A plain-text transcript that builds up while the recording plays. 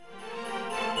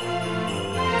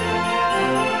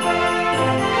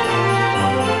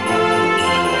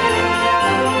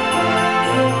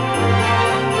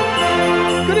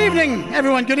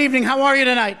everyone, good evening. How are you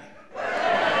tonight?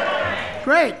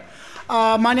 Great.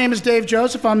 My name is Dave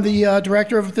Joseph. I'm the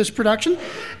director of this production.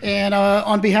 And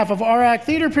on behalf of RAC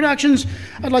Theater Productions,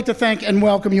 I'd like to thank and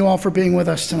welcome you all for being with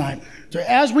us tonight. So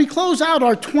as we close out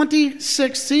our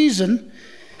 26th season,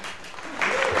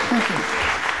 thank you.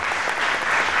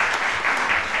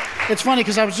 It's funny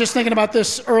because I was just thinking about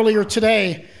this earlier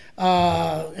today.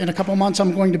 In a couple months,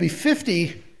 I'm going to be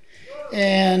 50.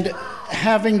 And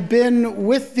having been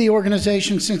with the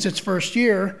organization since its first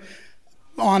year,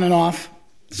 on and off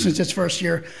since its first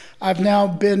year, I've now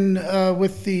been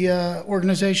with the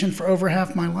organization for over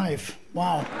half my life.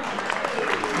 Wow.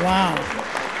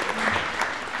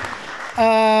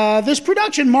 This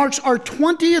production marks our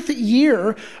 20th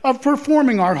year of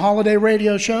performing our holiday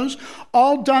radio shows,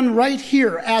 all done right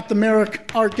here at the Merrick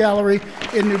Art Gallery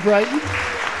in New Brighton.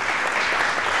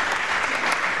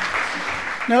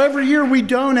 Now, every year we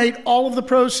donate all of the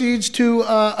proceeds to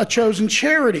a chosen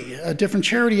charity, a different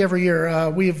charity every year.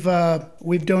 We've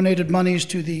donated monies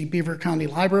to the Beaver County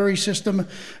Library System,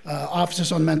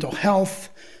 Offices on Mental Health,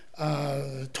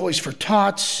 Toys for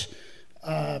Tots.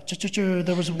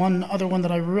 There was one other one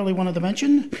that I really wanted to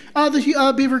mention,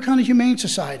 the Beaver County Humane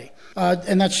Society.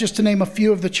 And that's just to name a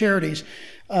few of the charities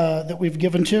that we've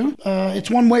given to. It's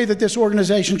one way that this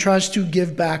organization tries to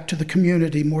give back to the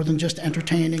community more than just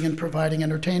entertaining and providing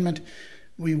entertainment.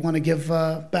 We want to give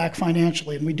back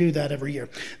financially, and we do that every year.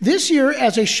 This year,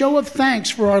 as a show of thanks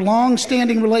for our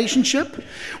long-standing relationship,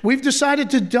 we've decided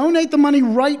to donate the money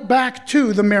right back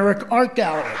to the Merrick Art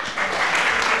Gallery.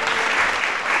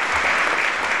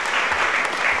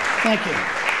 Thank you.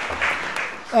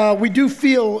 We do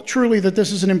feel truly that this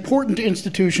is an important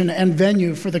institution and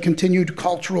venue for the continued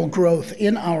cultural growth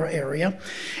in our area.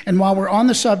 And while we're on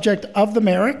the subject of the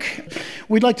Merrick,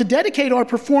 we'd like to dedicate our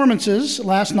performances,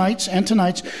 last night's and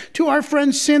tonight's, to our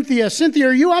friend Cynthia. Cynthia,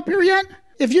 are you up here yet?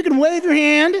 If you can wave your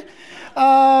hand.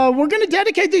 We're going to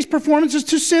dedicate these performances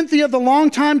to Cynthia, the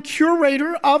longtime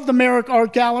curator of the Merrick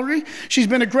Art Gallery. She's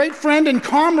been a great friend and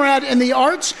comrade in the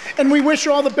arts, and we wish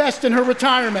her all the best in her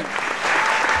retirement.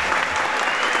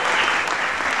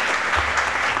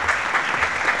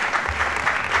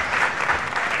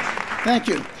 Thank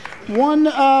you. One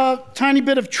tiny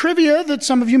bit of trivia that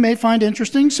some of you may find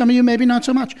interesting, some of you maybe not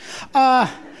so much.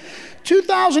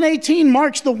 2018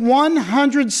 marks the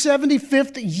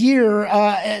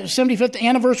 75th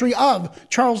anniversary of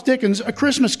Charles Dickens' A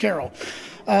Christmas Carol,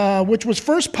 which was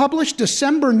first published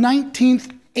December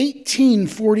 19th,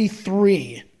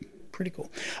 1843. Pretty cool.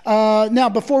 Now,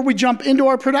 before we jump into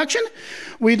our production,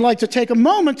 we'd like to take a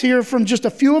moment to hear from just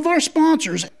a few of our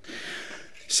sponsors.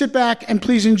 Sit back and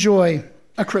please enjoy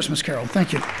A Christmas Carol.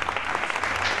 Thank you.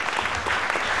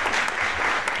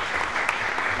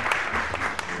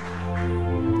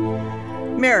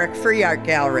 Merrick Free Art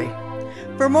Gallery.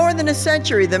 For more than a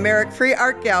century, the Merrick Free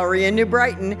Art Gallery in New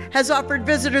Brighton has offered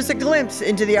visitors a glimpse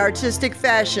into the artistic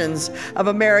fashions of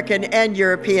American and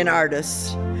European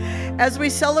artists. As we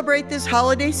celebrate this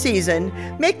holiday season,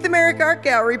 make the Merrick Art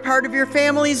Gallery part of your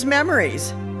family's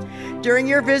memories. During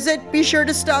your visit, be sure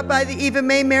to stop by the Eva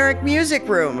Mae Merrick Music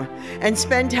Room and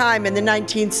spend time in the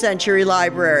 19th century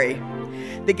library.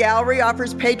 The gallery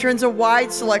offers patrons a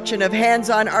wide selection of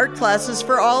hands-on art classes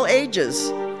for all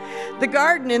ages. The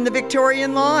garden in the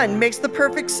Victorian lawn makes the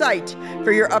perfect site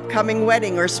for your upcoming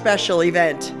wedding or special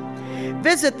event.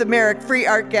 Visit the Merrick Free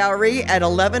Art Gallery at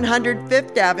 1100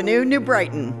 Fifth Avenue, New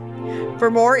Brighton.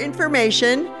 For more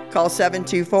information, call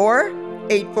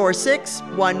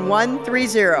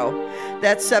 724-846-1130.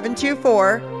 That's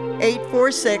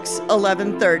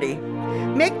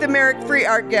 724-846-1130. Make the Merrick Free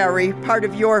Art Gallery part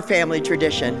of your family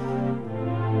tradition.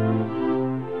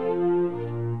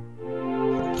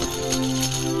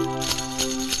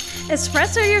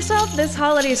 Espresso yourself this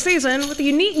holiday season with a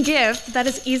unique gift that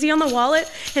is easy on the wallet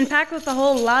and packed with the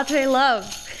whole latte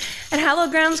love. At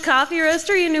Hallowed Grounds Coffee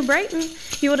Roastery in New Brighton,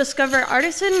 you will discover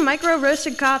artisan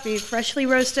micro-roasted coffee freshly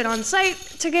roasted on site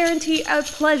to guarantee a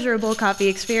pleasurable coffee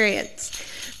experience.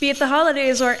 Be it the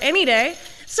holidays or any day,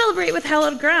 celebrate with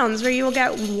Hallowed Grounds, where you will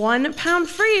get 1 pound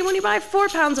free when you buy 4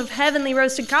 pounds of heavenly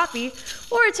roasted coffee,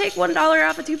 or take $1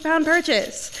 off a 2-pound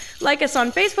purchase. Like us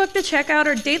on Facebook to check out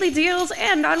our daily deals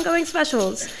and ongoing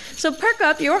specials. So perk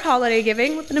up your holiday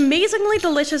giving with an amazingly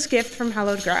delicious gift from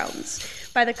Hallowed Grounds.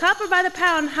 By the cup or by the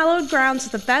pound, Hallowed Grounds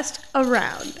is the best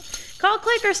around. Call,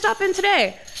 click, or stop in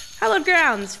today. Hallowed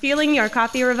Grounds, fueling your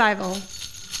coffee revival.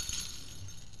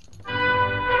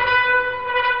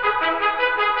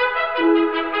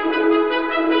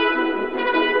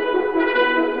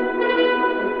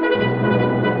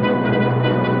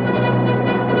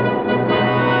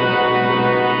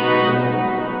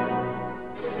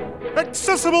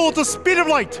 accessible at the speed of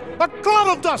light, a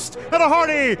cloud of dust, and a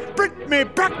hearty print me,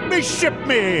 pack me, ship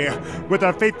me. With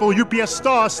their faithful UPS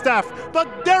Star staff, the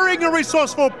daring and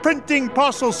resourceful printing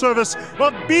parcel service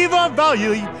of Beaver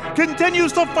Valley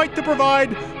continues to fight to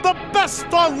provide the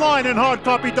best online and hard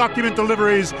copy document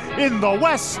deliveries in the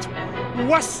West,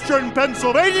 Western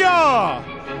Pennsylvania.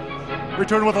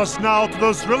 Return with us now to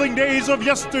those thrilling days of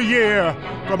yesteryear.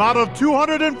 From out of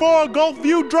 204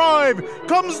 Gulfview Drive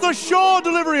comes the sure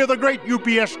delivery of the great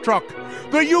UPS truck.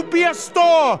 The UPS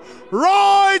Store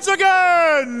rides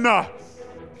again!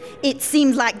 It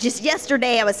seems like just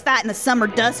yesterday I was fighting the summer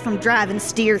dust from driving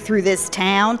steer through this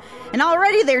town, and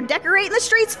already they're decorating the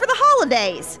streets for the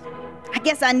holidays. I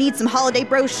guess I need some holiday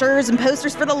brochures and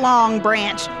posters for the Long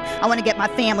Branch. I want to get my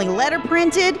family letter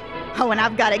printed. Oh, and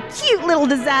I've got a cute little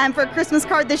design for a Christmas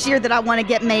card this year that I want to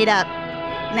get made up.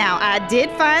 Now, I did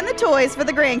find the toys for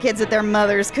the grandkids that their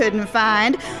mothers couldn't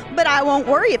find, but I won't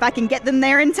worry if I can get them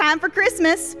there in time for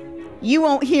Christmas. You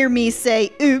won't hear me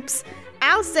say oops.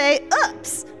 I'll say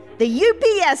oops. The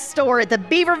UPS Store at the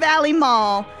Beaver Valley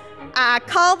Mall. I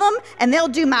call them, and they'll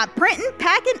do my printing,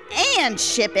 packing, and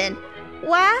shipping.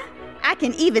 Why? I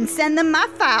can even send them my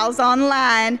files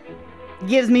online.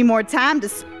 Gives me more time to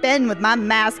spend with my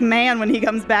masked man when he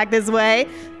comes back this way.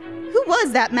 Who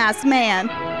was that masked man?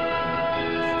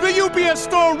 The UPS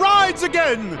Store rides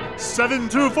again!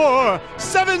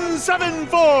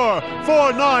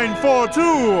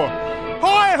 724-774-4942.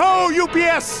 Hi-ho,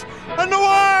 UPS, and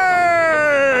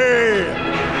away!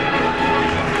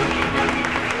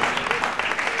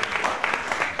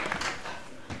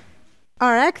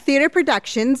 RX Theater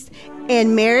Productions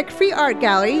and Merrick Free Art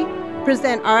Gallery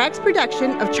present RX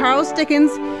production of Charles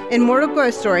Dickens' Immortal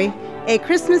Ghost Story, A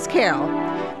Christmas Carol,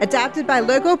 adapted by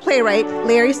local playwright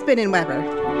Larry Spinnenweber.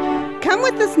 Come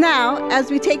with us now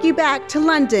as we take you back to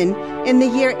London in the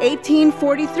year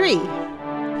 1843.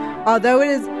 Although it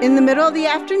is in the middle of the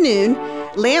afternoon,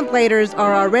 lamplighters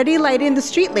are already lighting the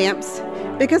street lamps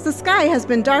because the sky has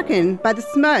been darkened by the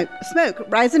smoke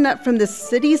rising up from the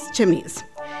city's chimneys.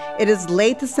 It is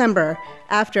late December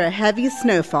after a heavy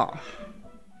snowfall.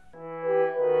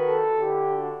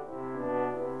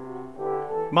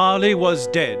 Marley was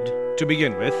dead, to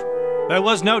begin with. There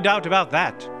was no doubt about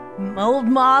that. Old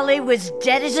Marley was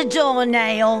dead as a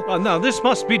doornail. Now, this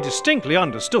must be distinctly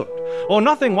understood, or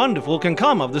nothing wonderful can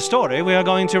come of the story we are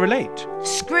going to relate.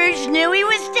 Scrooge knew he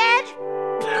was dead?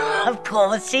 Of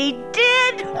course he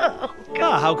did.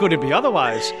 How could it be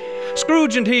otherwise?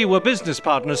 Scrooge and he were business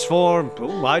partners for,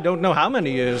 I don't know how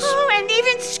many years. And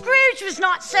even Scrooge was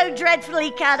not so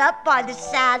dreadfully cut up by the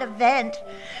sad event,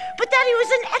 but that he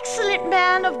was an excellent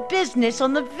man of business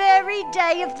on the very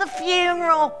day of the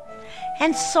funeral,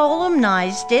 and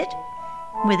solemnized it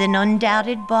with an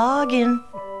undoubted bargain.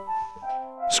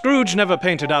 Scrooge never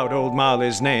painted out old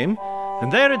Marley's name,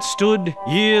 and there it stood,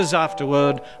 years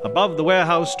afterward, above the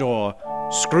warehouse door,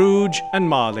 Scrooge and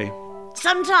Marley.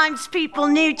 Sometimes people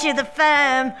new to the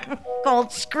firm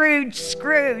called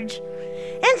Scrooge,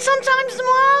 and sometimes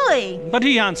Marley. But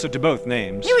he answered to both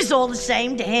names. It was all the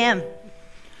same to him.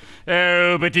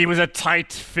 Oh, but he was a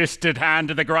tight-fisted hand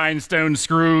to the grindstone,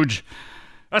 Scrooge.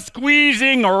 A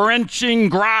squeezing, wrenching,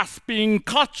 grasping,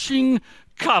 clutching,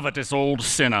 covetous old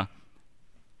sinner.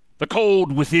 The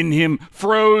cold within him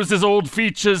froze his old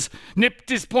features, nipped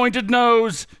his pointed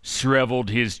nose,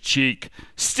 shriveled his cheek,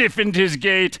 stiffened his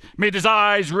gait, made his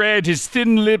eyes red, his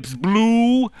thin lips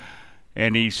blue,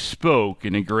 and he spoke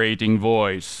in a grating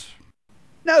voice.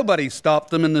 Nobody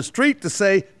stopped him in the street to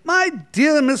say, "My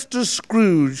dear Mr.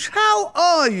 Scrooge, how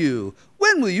are you?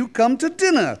 When will you come to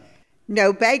dinner?"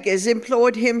 No beggars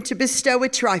implored him to bestow a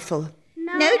trifle.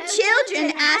 No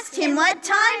children asked him what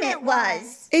time it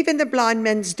was. Even the blind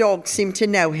men's dogs seemed to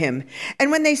know him,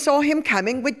 and when they saw him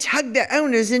coming, would tug their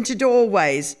owners into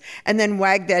doorways, and then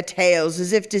wag their tails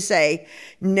as if to say,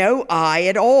 "No eye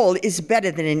at all is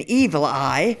better than an evil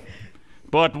eye."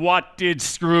 But what did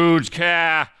Scrooge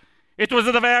care? It was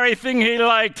the very thing he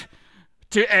liked,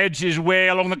 to edge his way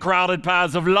along the crowded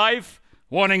paths of life,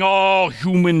 wanting all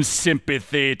human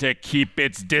sympathy to keep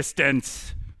its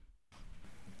distance.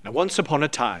 Now, once upon a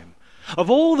time, of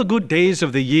all the good days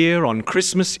of the year on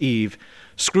Christmas Eve,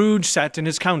 Scrooge sat in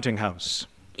his counting house.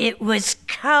 It was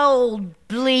cold,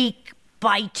 bleak,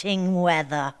 biting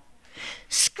weather.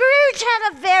 Scrooge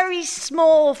had a very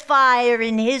small fire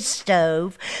in his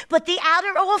stove, but the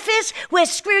outer office where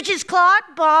Scrooge's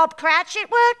clerk, Bob Cratchit,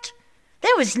 worked,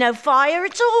 there was no fire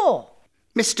at all.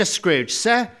 Mr. Scrooge,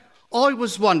 sir, I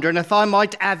was wondering if I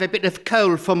might have a bit of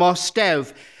coal for my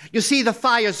stove. You see, the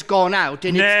fire's gone out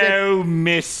and No,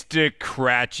 Mr.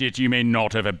 Cratchit, you may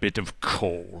not have a bit of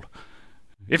coal.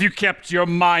 If you kept your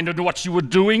mind on what you were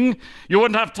doing, you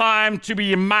wouldn't have time to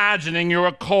be imagining you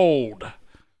were cold.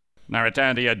 Now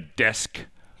return to your desk.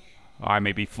 I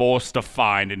may be forced to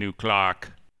find a new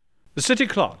clerk. The city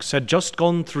clocks had just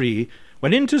gone 3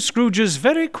 when into Scrooge's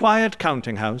very quiet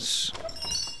counting house.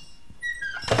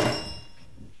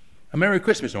 A Merry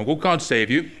Christmas, Uncle. God save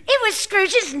you. It was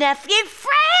Scrooge's nephew,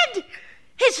 Fred!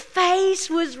 His face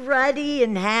was ruddy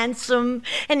and handsome,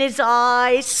 and his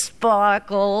eyes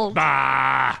sparkled.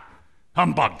 Bah!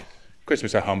 Humbug!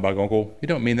 Christmas a humbug, Uncle. You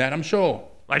don't mean that, I'm sure.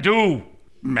 I do.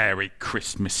 Merry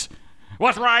Christmas.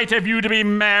 What right have you to be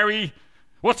merry?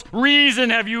 What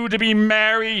reason have you to be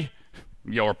merry?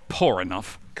 You're poor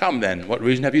enough. Come then, what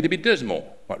reason have you to be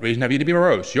dismal? What reason have you to be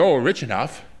morose? You're rich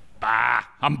enough. Bah!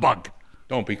 Humbug!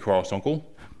 Don't be cross, Uncle.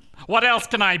 What else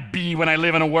can I be when I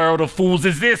live in a world of fools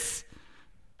as this?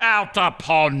 Out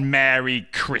upon Merry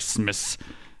Christmas.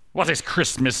 What is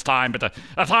Christmas time but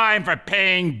a time for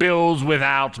paying bills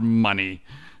without money?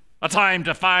 A time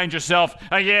to find yourself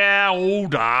a year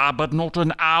older, but not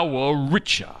an hour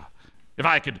richer. If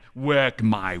I could work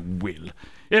my will,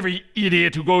 every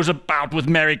idiot who goes about with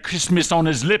Merry Christmas on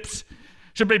his lips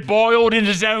should be boiled in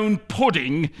his own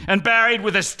pudding and buried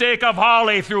with a stake of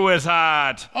holly through his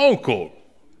heart. Uncle!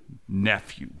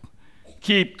 Nephew,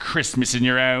 keep Christmas in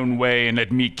your own way and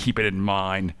let me keep it in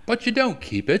mine. But you don't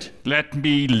keep it. Let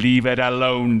me leave it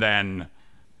alone then.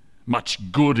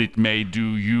 Much good it may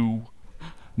do you.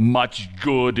 Much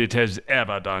good it has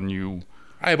ever done you.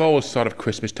 I have always thought of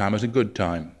Christmas time as a good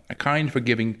time, a kind,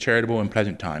 forgiving, charitable, and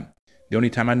pleasant time. The only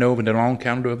time I know of in the long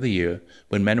calendar of the year,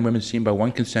 when men and women seem by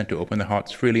one consent to open their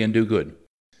hearts freely and do good.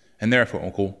 And therefore,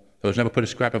 Uncle, though it's never put a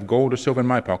scrap of gold or silver in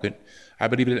my pocket, I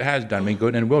believe that it has done me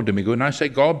good and will do me good, and I say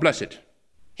God bless it.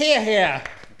 Hear, hear.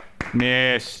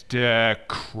 Mr.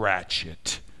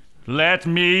 Cratchit, let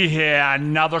me hear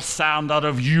another sound out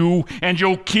of you, and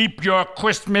you'll keep your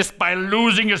Christmas by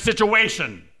losing your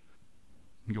situation.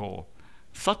 You're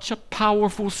such a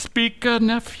powerful speaker,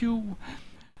 nephew.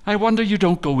 I wonder you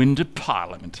don't go into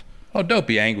Parliament. Oh, don't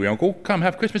be angry, Uncle. Come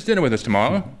have Christmas dinner with us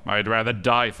tomorrow. I'd rather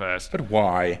die first. But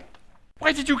why?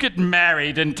 Why did you get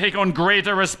married and take on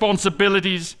greater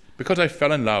responsibilities? Because I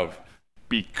fell in love.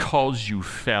 Because you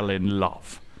fell in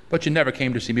love. But you never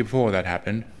came to see me before that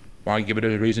happened. Why give it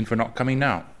a reason for not coming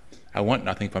now? I want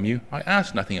nothing from you. I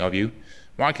ask nothing of you.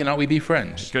 Why cannot we be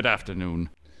friends? Good afternoon.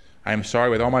 I am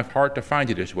sorry with all my heart to find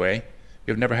you this way.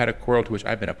 We have never had a quarrel to which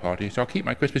I've been a party, so I'll keep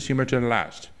my Christmas humor to the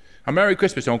last. A Merry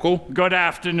Christmas, Uncle. Good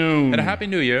afternoon. And a Happy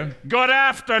New Year. Good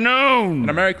afternoon. And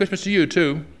a Merry Christmas to you,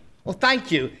 too. Well,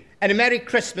 thank you. And a Merry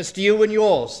Christmas to you and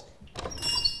yours.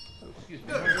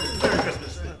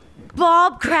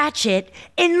 Bob Cratchit,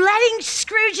 in letting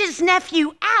Scrooge's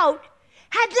nephew out,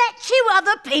 had let 2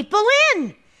 other people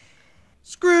in.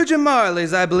 Scrooge and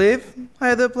Marley's, I believe. I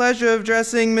have the pleasure of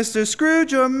addressing Mr.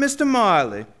 Scrooge or Mr.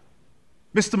 Marley.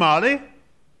 Mr. Marley?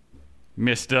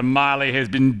 Mr. Marley has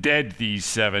been dead these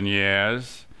 7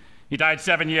 years. He died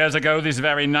 7 years ago this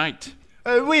very night.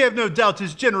 We have no doubt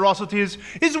his generosity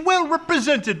is well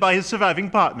represented by his surviving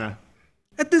partner.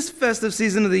 At this festive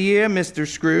season of the year, Mr.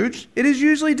 Scrooge, it is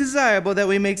usually desirable that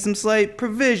we make some slight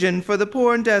provision for the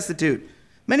poor and destitute.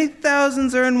 Many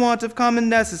thousands are in want of common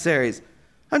necessaries.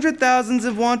 100,000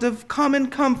 in want of common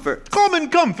comfort. Common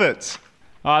comforts!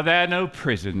 Are there no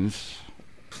prisons?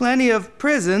 Plenty of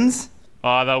prisons.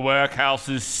 Are the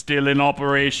workhouses still in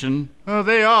operation?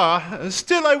 They are.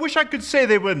 Still, I wish I could say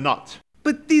they were not.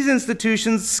 But these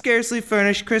institutions scarcely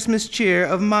furnish Christmas cheer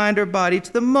of mind or body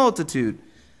to the multitude.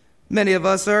 Many of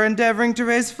us are endeavoring to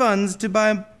raise funds to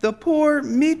buy the poor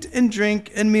meat and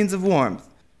drink and means of warmth.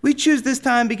 We choose this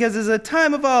time because it is a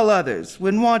time of all others,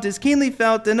 when want is keenly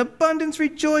felt and abundance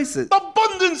rejoices.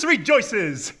 Abundance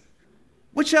rejoices!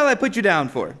 What shall I put you down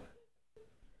for?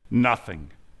 Nothing.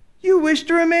 You wish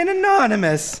to remain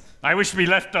anonymous. I wish to be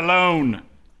left alone.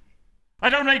 I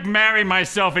don't marry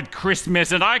myself at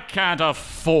Christmas, and I can't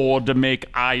afford to make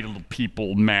idle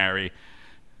people marry.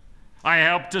 I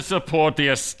help to support the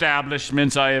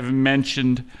establishments I have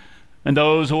mentioned, and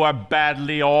those who are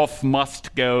badly off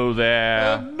must go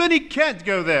there. Many can't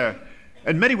go there,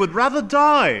 and many would rather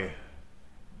die.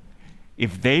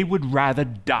 If they would rather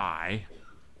die,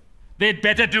 they'd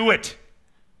better do it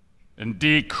and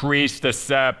decrease the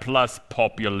surplus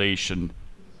population.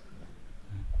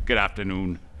 Good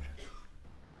afternoon.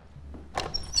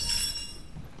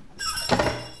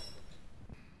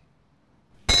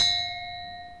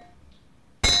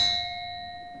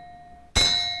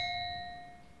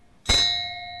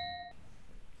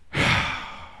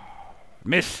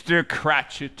 Mr.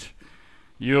 Cratchit,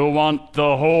 You want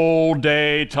the whole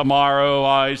day tomorrow,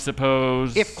 I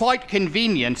suppose? If quite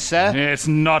convenient, sir. It's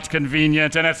not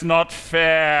convenient and it's not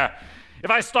fair. If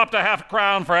I stopped a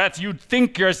half-crown for it, you'd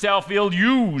think yourself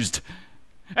ill-used.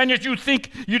 And yet you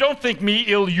don't think me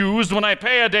ill-used when I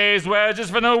pay a day's wages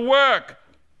for no work.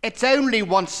 It's only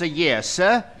once a year,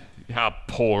 sir. A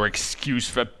poor excuse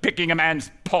for picking a man's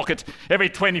pocket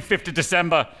every 25th of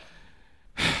December.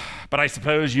 But I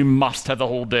suppose you must have the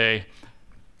whole day.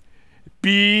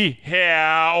 Be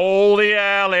here all the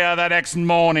earlier the next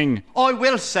morning. I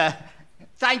will, sir.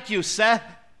 Thank you, sir.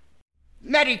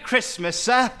 Merry Christmas,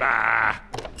 sir. Bah.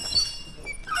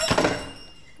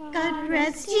 God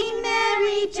rest ye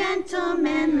merry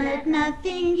gentlemen, let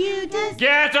nothing you dis...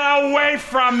 Get away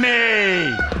from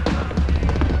me!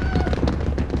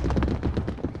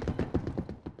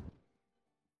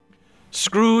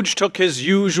 Scrooge took his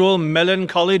usual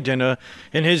melancholy dinner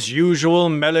in his usual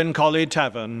melancholy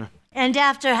tavern. And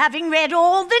after having read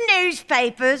all the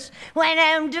newspapers, went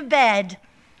home to bed.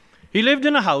 He lived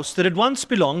in a house that had once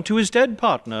belonged to his dead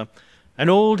partner, an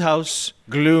old house,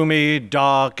 gloomy,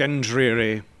 dark, and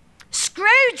dreary.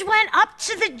 Scrooge went up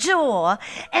to the door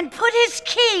and put his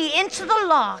key into the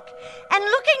lock, and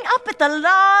looking up at the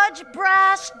large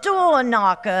brass door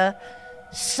knocker,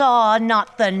 saw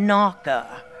not the knocker,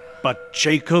 but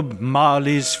Jacob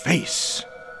Marley's face.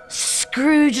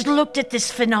 Scrooge looked at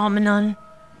this phenomenon.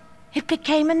 It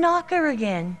became a knocker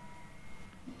again.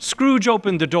 Scrooge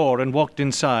opened the door and walked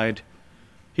inside.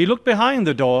 He looked behind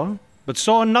the door, but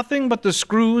saw nothing but the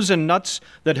screws and nuts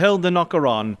that held the knocker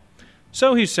on.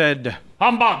 So he said,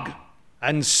 "Humbug!"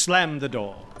 and slammed the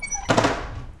door.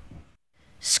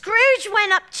 Scrooge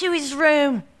went up to his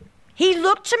room. He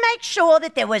looked to make sure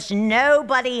that there was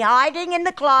nobody hiding in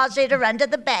the closet or under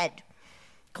the bed.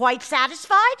 Quite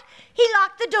satisfied, he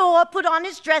locked the door, put on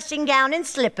his dressing gown and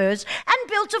slippers, and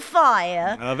built a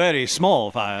fire. A very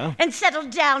small fire. And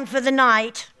settled down for the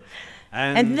night.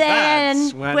 And then,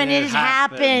 that's when it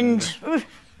happened,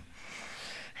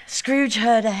 Scrooge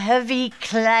heard a heavy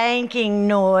clanking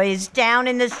noise down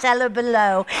in the cellar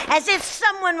below, as if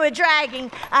someone were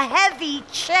dragging a heavy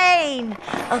chain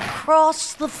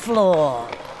across the floor.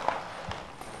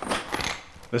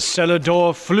 The cellar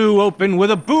door flew open with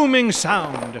a booming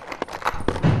sound,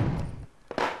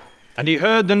 and he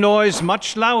heard the noise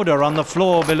much louder on the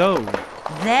floor below.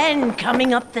 Then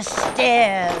coming up the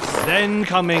stairs. Then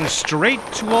coming straight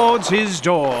towards his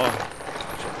door.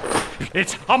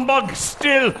 It's humbug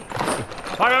still!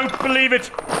 I don't believe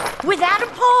it! Without a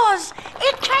pause,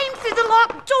 it came through the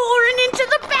locked door and into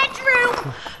the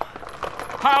bedroom.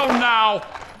 How now?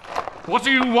 What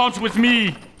do you want with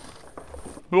me?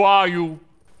 Who are you?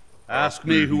 Ask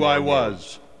me who I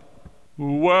was.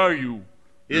 Who were you?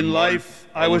 In life,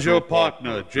 I was your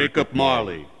partner, Jacob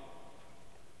Marley.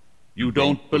 You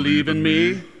don't believe in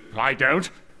me? I don't.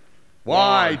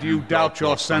 Why do you doubt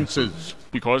your senses?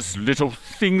 Because little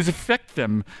things affect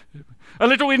them. A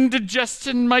little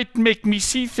indigestion might make me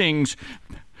see things.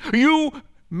 You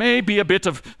may be a bit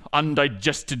of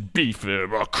undigested beef,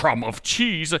 a crumb of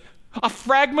cheese, a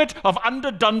fragment of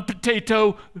underdone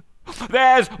potato.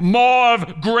 There's more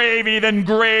of gravy than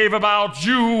grave about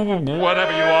you,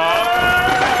 whatever you are.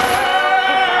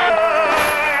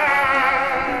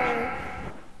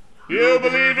 You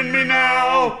believe in me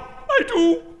now? I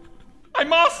do. I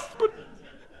must,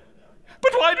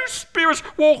 but why do spirits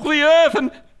walk the earth,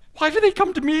 and why do they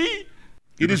come to me?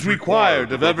 It is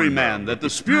required of every man that the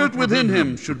spirit within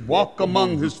him should walk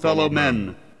among his fellow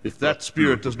men. If that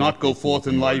spirit does not go forth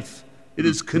in life, it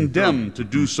is condemned to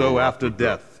do so after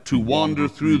death, to wander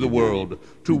through the world,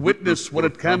 to witness what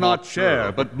it cannot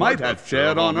share, but might have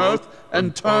shared on earth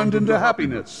and turned into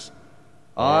happiness.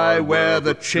 I wear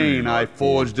the chain I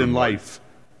forged in life.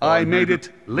 I made it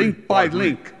link by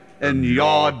link and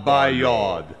yard by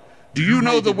yard. Do you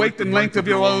know the weight and length of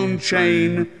your own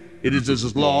chain? It is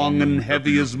as long and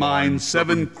heavy as mine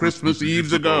 7 Christmas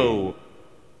Eves ago.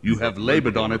 You have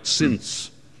labored on it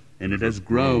since, and it has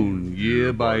grown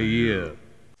year by year.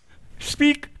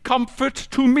 Speak comfort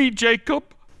to me, Jacob.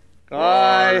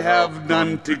 I have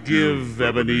none to give,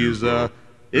 Ebenezer.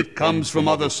 It comes from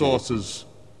other sources.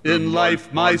 In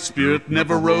life, my spirit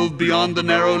never roved beyond the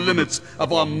narrow limits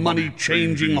of our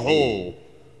money-changing hole.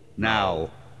 Now,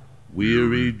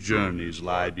 weary journeys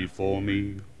lie before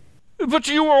me. But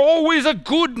you were always a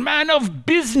good man of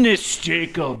business,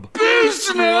 Jacob.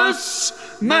 Business?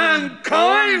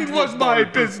 Mankind was my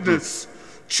business.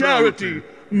 Charity,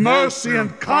 mercy,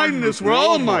 and kindness were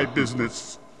all my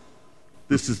business.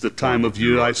 This is the time of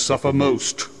year I suffer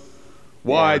most.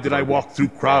 Why did I walk through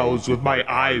crowds with my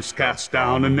eyes cast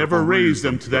down and never raise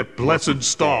them to that blessed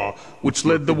star which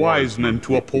led the wise men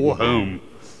to a poor home?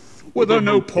 Were there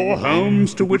no poor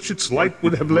homes to which its light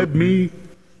would have led me?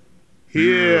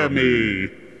 Hear me.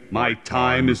 My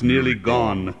time is nearly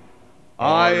gone.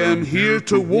 I am here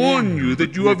to warn you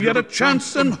that you have yet a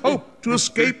chance and hope to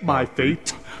escape my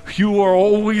fate. You are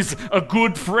always a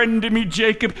good friend to me,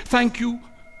 Jacob. Thank you.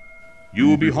 You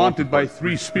will be haunted by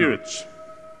 3 spirits.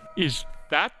 Is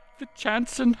that the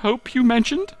chance and hope you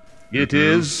mentioned? It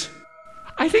is.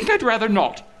 I think I'd rather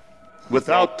not.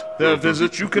 Without their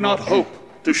visits, you cannot hope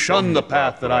to shun the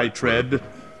path that I tread.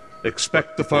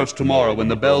 Expect the first tomorrow when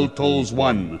the bell tolls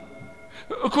 1.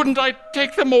 Couldn't I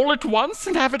take them all at once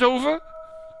and have it over?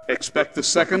 Expect the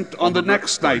second on the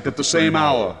next night at the same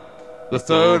hour. The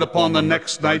third upon the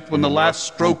next night when the last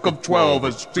stroke of 12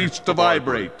 has ceased to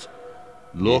vibrate.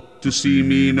 Look to see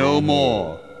me no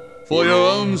more. For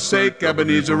your own sake,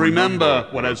 Ebenezer, remember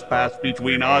what has passed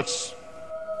between us.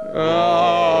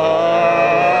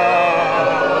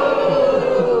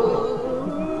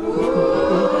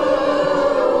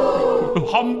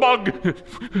 Humbug!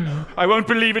 I won't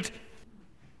believe it.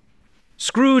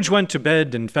 Scrooge went to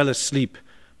bed and fell asleep,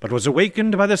 but was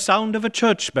awakened by the sound of a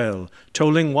church bell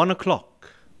tolling 1 o'clock.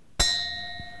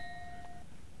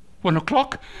 1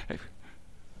 o'clock?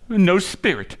 No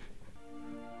spirit.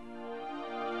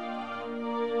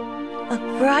 A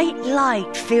bright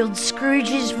light filled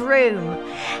Scrooge's room,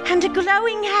 and a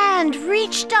glowing hand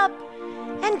reached up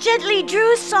and gently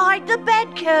drew aside the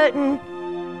bed curtain.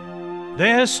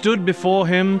 There stood before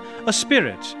him a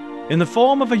spirit in the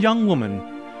form of a young woman.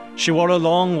 She wore a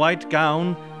long white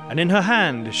gown, and in her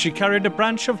hand she carried a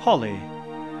branch of holly.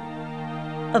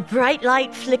 A bright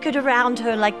light flickered around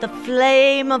her like the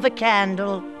flame of a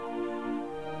candle.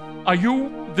 Are you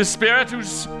the spirit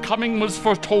whose coming was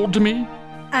foretold to me?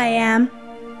 I am.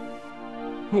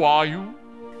 Who are you?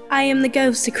 I am the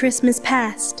ghost of Christmas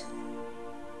past.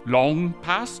 Long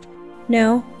past?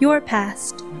 No, your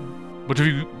past. What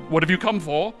have you come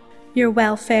for? Your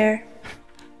welfare.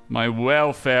 My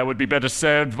welfare would be better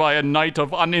served by a night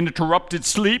of uninterrupted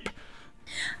sleep.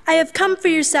 I have come for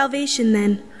your salvation,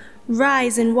 then.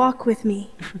 Rise and walk with me.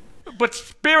 But,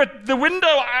 spirit, the window,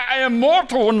 I am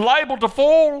mortal and liable to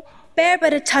fall. Bear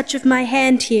but a touch of my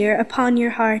hand here upon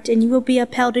your heart, and you will be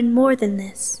upheld in more than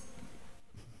this.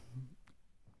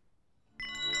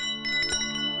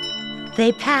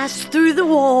 They passed through the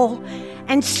wall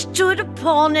and stood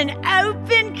upon an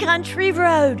open country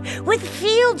road with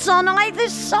fields on either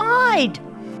side.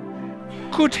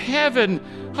 Good heaven,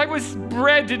 I was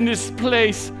bred in this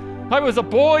place. I was a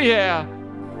boy here.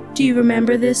 Do you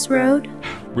remember this road?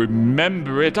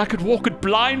 Remember it? I could walk it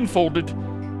blindfolded.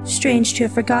 Strange to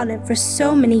have forgotten it for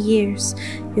so many years.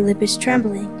 Your lip is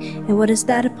trembling. And what is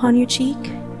that upon your cheek?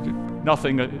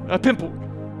 Nothing, a pimple.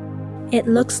 It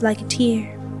looks like a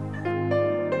tear.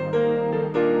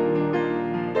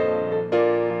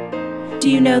 Do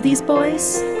you know these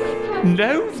boys?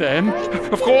 Know them?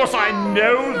 Of course I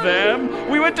know them.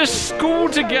 We went to school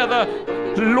together.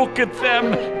 Look at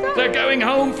them. They're going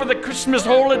home for the Christmas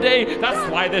holiday.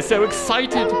 That's why they're so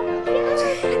excited.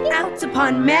 Out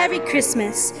upon Merry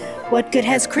Christmas. What good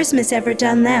has Christmas ever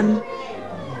done them?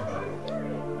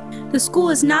 The school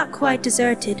is not quite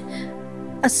deserted.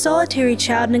 A solitary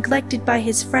child neglected by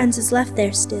his friends is left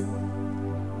there still.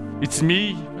 It's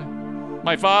me.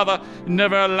 My father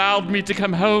never allowed me to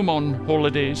come home on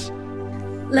holidays.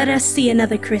 Let us see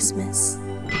another Christmas.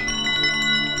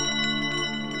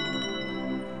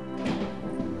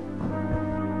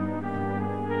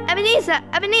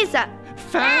 Ebenezer!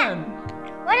 Fan!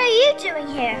 What are you doing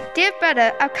here? Dear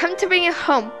brother, I've come to bring you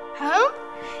home. Home?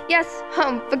 Yes,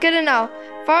 home, for good and all.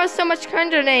 Far is so much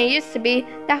kinder than it used to be.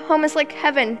 That home is like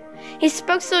heaven. He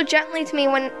spoke so gently to me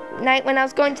one night when I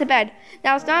was going to bed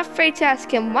that I was not afraid to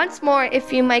ask him once more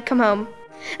if you might come home.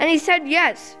 And he said,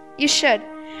 yes, you should.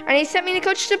 And he sent me the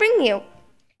coach to bring you.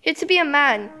 You're to be a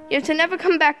man. You're to never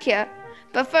come back here.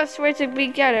 But first we're to be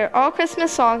together all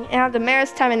Christmas long and have the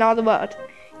merriest time in all the world.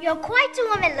 You're quite a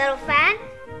woman, little Fan.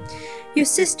 Your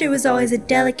sister was always a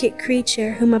delicate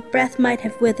creature whom a breath might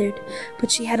have withered,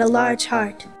 but she had a large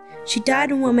heart. She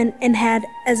died a woman and had,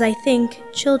 as I think,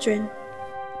 children.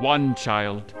 One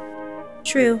child.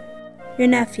 True. Your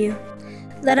nephew.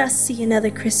 Let us see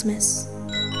another Christmas.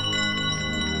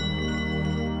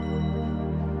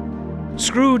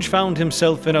 Scrooge found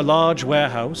himself in a large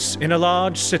warehouse in a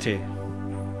large city.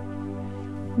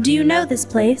 Do you know this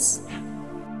place?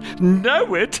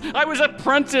 Know it? I was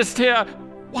apprenticed here.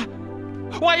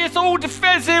 Why, it's old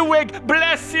Fezziwig!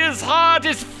 Bless his heart,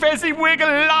 is Fezziwig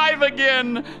alive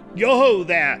again? Yo-ho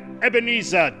there!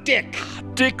 Ebenezer, Dick.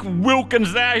 Dick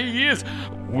Wilkins, there he is.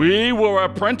 We were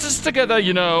apprenticed together,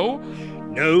 you know.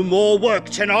 No more work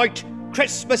tonight.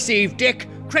 Christmas Eve, Dick.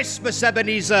 Christmas,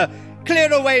 Ebenezer.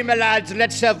 Clear away, my lads.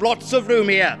 Let's have lots of room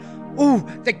here. Ooh,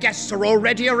 the guests are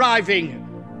already arriving.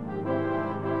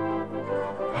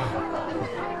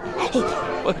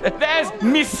 There's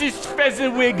Mrs.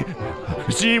 Fezziwig.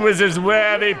 She was his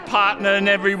worthy partner in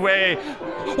every way.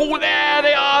 Oh, there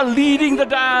they are, leading the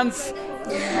dance.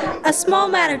 A small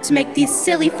matter to make these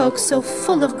silly folks so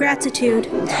full of gratitude.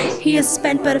 He has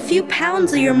spent but a few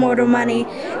pounds of your mortal money,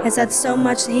 has had so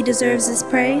much that he deserves his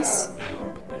praise.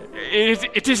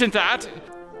 It isn't that.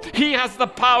 He has the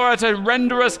power to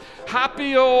render us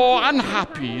happy or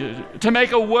unhappy, to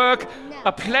make a work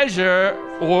a pleasure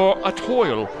or a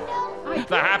toil.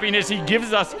 The happiness he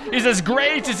gives us is as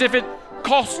great as if it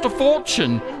cost a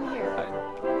fortune.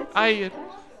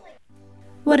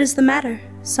 What is the matter?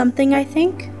 Something, I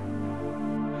think?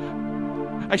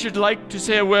 I should like to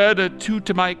say a word or two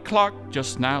to my clerk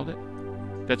just now.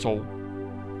 That's all.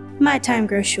 My time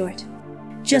grows short.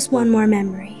 Just one more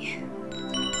memory.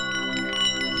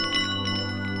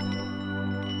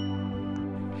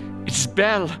 It's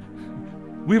Belle.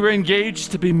 We were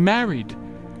engaged to be married.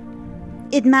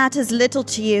 It matters little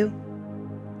to you.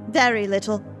 Very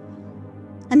little.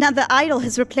 Another idol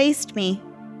has replaced me.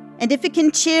 And if it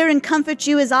can cheer and comfort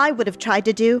you as I would have tried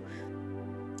to do,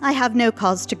 I have no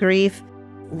cause to grieve.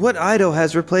 What idol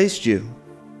has replaced you?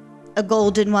 A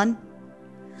golden one.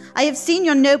 I have seen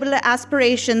your nobler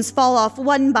aspirations fall off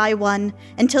one by one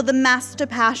until the master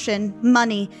passion,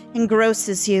 money,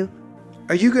 engrosses you.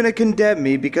 Are you going to condemn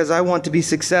me because I want to be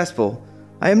successful?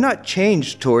 I am not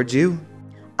changed towards you.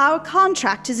 Our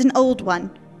contract is an old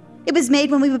one. It was made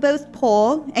when we were both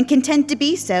poor and content to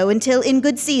be so until, in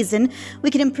good season, we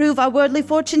could improve our worldly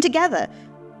fortune together.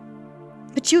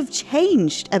 But you've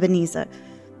changed, Ebenezer.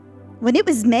 When it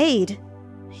was made,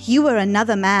 you were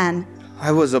another man.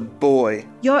 I was a boy.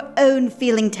 Your own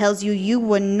feeling tells you you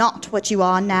were not what you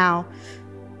are now.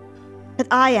 But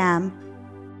I am.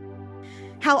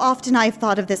 How often I have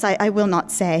thought of this, I will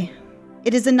not say.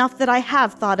 It is enough that I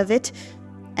have thought of it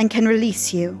and can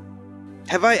release you.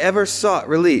 Have I ever sought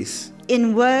release?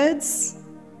 In words?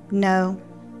 No,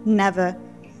 never.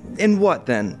 In what,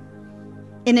 then?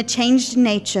 In a changed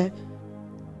nature.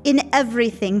 In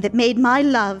everything that made my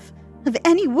love of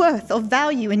any worth or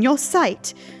value in your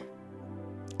sight.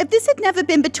 If this had never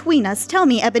been between us, tell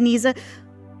me, Ebenezer,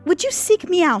 would you seek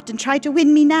me out and try to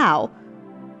win me now?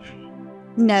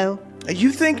 No.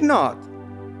 You think not?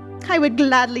 I would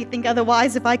gladly think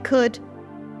otherwise if I could.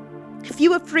 If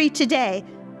you were free today,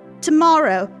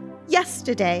 tomorrow,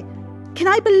 yesterday, can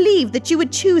I believe that you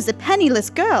would choose a penniless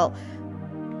girl?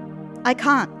 I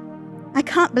can't. I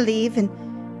can't believe, and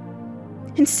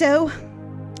so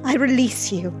I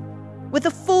release you with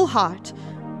a full heart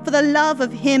for the love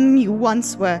of him you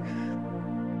once were.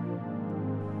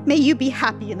 May you be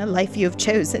happy in the life you have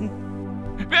chosen.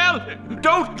 Belle!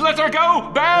 Don't let her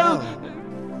go! Belle!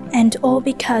 And all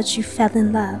because you fell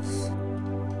in love.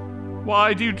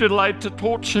 Why do you delight to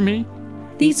torture me?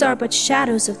 These are but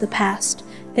shadows of the past.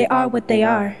 They are what they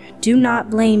are. Do not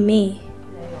blame me.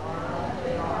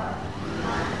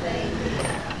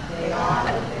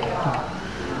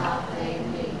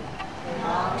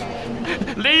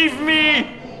 Leave me!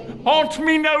 Haunt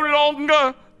me no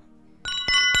longer!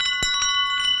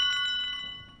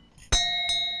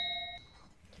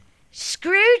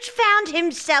 Scrooge found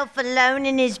himself alone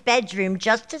in his bedroom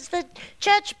just as the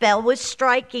church bell was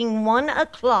striking 1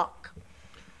 o'clock.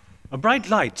 A bright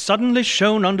light suddenly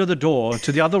shone under the door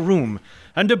to the other room,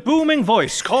 and a booming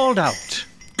voice called out,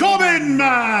 "Come in,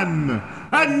 man,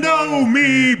 and know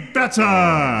me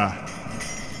better!"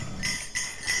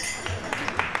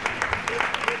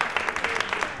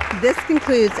 This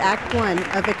concludes Act 1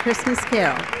 of A Christmas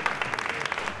Carol.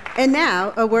 And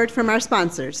now, a word from our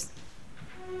sponsors.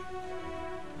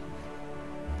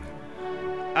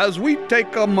 As we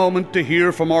take a moment to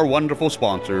hear from our wonderful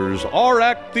sponsors, our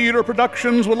Act Theater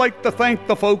Productions would like to thank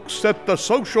the folks at the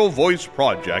Social Voice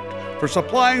Project for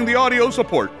supplying the audio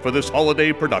support for this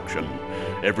holiday production.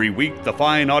 Every week, the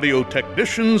fine audio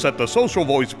technicians at the Social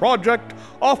Voice Project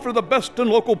offer the best in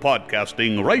local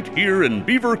podcasting right here in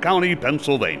Beaver County,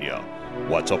 Pennsylvania.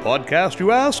 What's a podcast,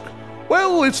 you ask?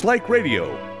 Well, it's like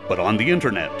radio, but on the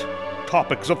internet.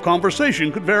 Topics of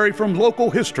conversation could vary from local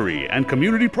history and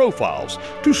community profiles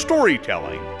to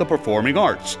storytelling, the performing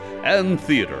arts, and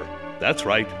theater. That's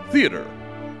right, theater.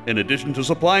 In addition to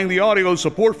supplying the audio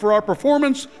support for our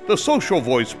performance, the Social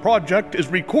Voice Project is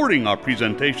recording our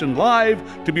presentation live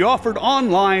to be offered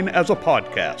online as a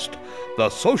podcast. The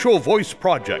Social Voice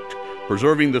Project,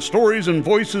 preserving the stories and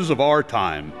voices of our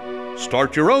time.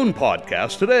 Start your own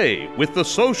podcast today with the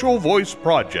Social Voice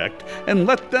Project and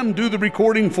let them do the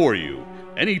recording for you,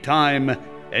 anytime,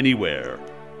 anywhere.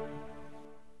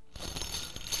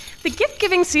 The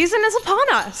gift-giving season is upon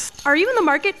us. Are you in the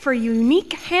market for a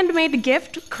unique handmade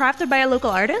gift crafted by a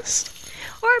local artist?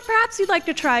 Or perhaps you'd like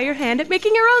to try your hand at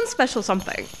making your own special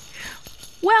something?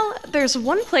 Well, there's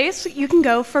one place you can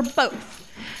go for both.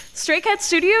 Stray Cat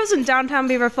Studios in downtown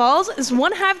Beaver Falls is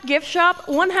one half gift shop,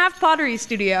 one half pottery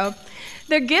studio.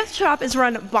 Their gift shop is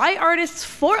run by artists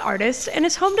for artists and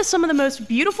is home to some of the most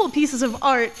beautiful pieces of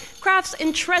art, crafts,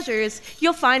 and treasures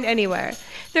you'll find anywhere.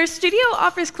 Their studio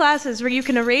offers classes where you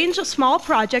can arrange a small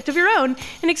project of your own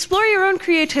and explore your own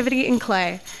creativity in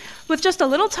clay. With just a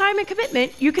little time and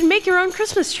commitment, you can make your own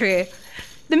Christmas tree.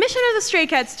 The mission of the Stray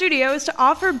Cat Studio is to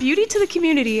offer beauty to the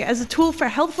community as a tool for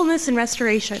healthfulness and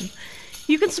restoration.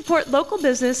 You can support local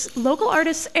business, local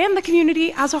artists, and the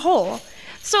community as a whole.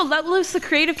 So let loose the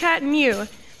creative cat in you.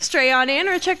 Stray on in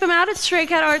or check them out at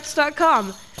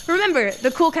straycatarts.com. Remember,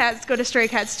 the cool cats go to Stray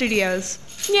Cat Studios.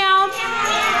 Meow.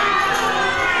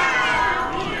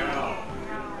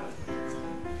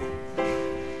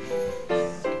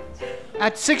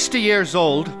 At 60 years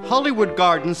old, Hollywood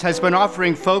Gardens has been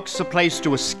offering folks a place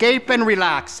to escape and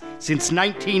relax since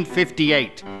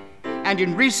 1958. And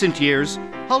in recent years,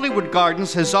 Hollywood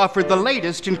Gardens has offered the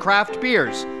latest in craft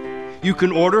beers. You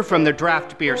can order from their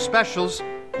draft beer specials,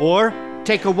 or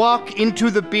take a walk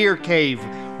into the beer cave,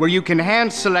 where you can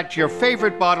hand-select your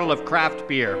favorite bottle of craft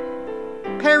beer.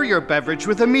 Pair your beverage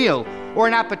with a meal or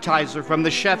an appetizer from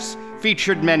the chef's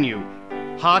featured menu.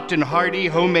 Hot and hearty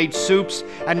homemade soups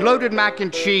and loaded mac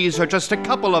and cheese are just a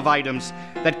couple of items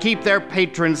that keep their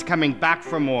patrons coming back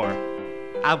for more.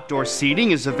 Outdoor seating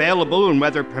is available when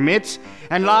weather permits,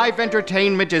 and live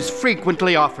entertainment is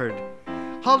frequently offered.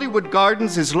 Hollywood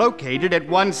Gardens is located at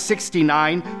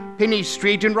 169 Pinney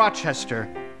Street in Rochester.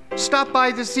 Stop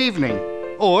by this evening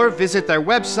or visit their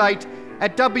website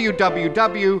at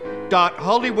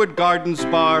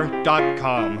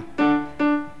www.hollywoodgardensbar.com.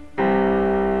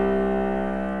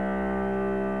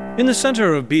 In the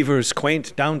center of Beaver's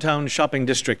quaint downtown shopping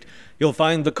district, you'll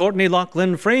find the Courtney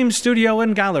Lachlan Frame Studio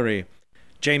and Gallery.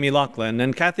 Jamie Lachlan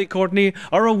and Kathy Courtney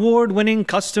are award-winning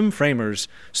custom framers,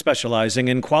 specializing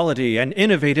in quality and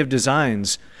innovative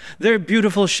designs. Their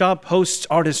beautiful shop hosts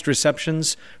artist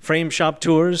receptions, frame shop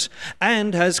tours,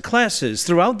 and has classes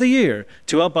throughout the year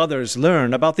to help others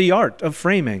learn about the art of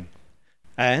framing.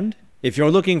 And if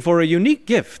you're looking for a unique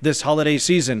gift this holiday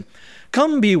season,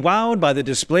 come be wowed by the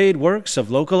displayed works of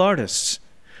local artists.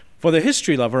 For the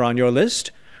history lover on your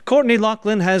list, Courtney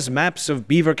Lachlan has maps of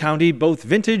Beaver County, both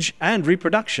vintage and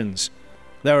reproductions.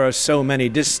 There are so many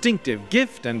distinctive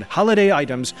gift and holiday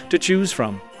items to choose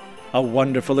from. A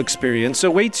wonderful experience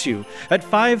awaits you at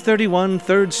 531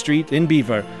 3rd Street in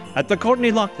Beaver at the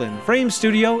Courtney Lachlan Frame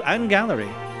Studio and Gallery.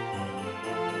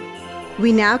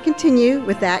 We now continue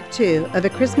with Act 2 of A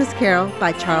Christmas Carol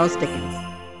by Charles Dickens.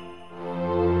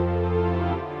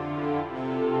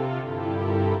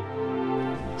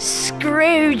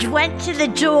 Scrooge went to the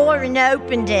door and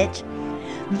opened it.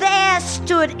 There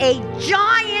stood a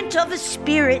giant of a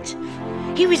spirit.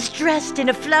 He was dressed in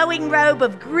a flowing robe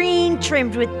of green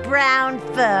trimmed with brown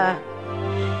fur.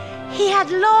 He had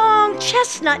long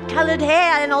chestnut-colored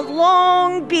hair and a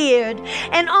long beard,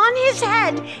 and on his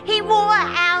head he wore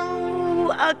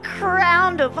a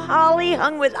crown of holly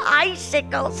hung with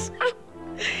icicles.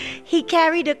 He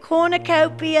carried a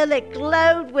cornucopia that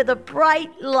glowed with a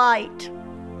bright light.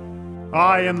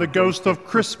 I am the ghost of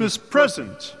Christmas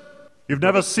Present. You've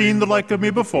never seen the like of me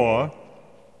before?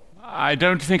 I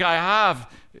don't think I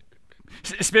have.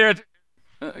 Spirit,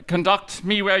 conduct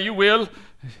me where you will.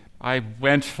 I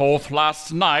went forth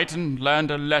last night and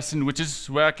learned a lesson which is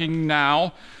working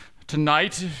now.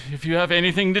 Tonight, if you have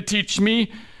anything to teach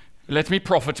me, let me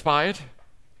profit by it.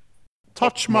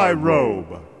 Touch my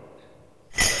robe.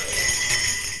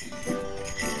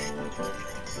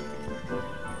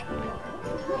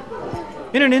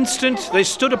 In an instant, they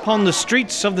stood upon the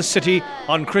streets of the city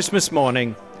on Christmas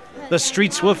morning. The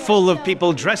streets were full of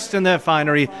people dressed in their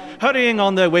finery, hurrying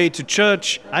on their way to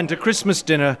church and to Christmas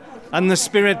dinner, and the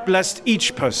Spirit blessed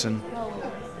each person.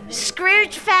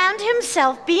 Scrooge found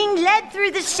himself being led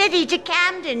through the city to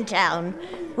Camden Town,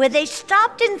 where they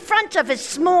stopped in front of a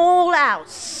small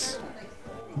house.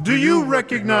 Do you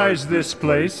recognize this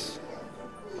place?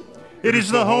 It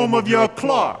is the home of your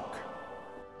clerk.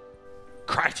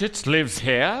 Cratchit lives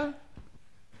here?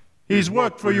 He's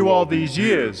worked for you all these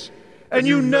years, and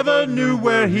you never knew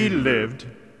where he lived.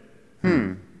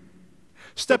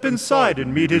 Step inside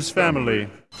and meet his family.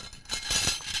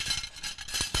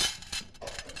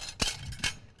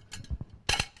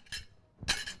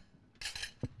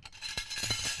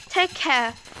 Take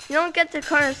care. You don't get the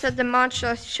corners of the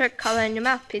monstrous shirt collar in your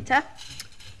mouth, Peter.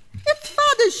 It's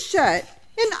Father's shirt,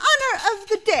 in honor of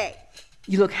the day.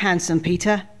 You look handsome,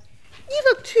 Peter. You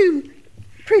look too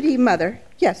pretty, Mother.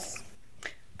 Yes.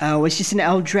 Oh, it's just an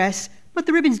old dress, but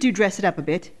the ribbons do dress it up a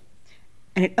bit.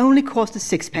 And it only cost us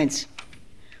 6 pence.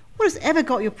 What has ever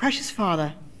got your precious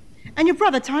father? And your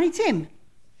brother, Tiny Tim?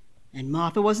 And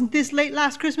Martha wasn't this late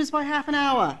last Christmas by half an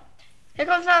hour. Here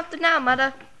comes after now,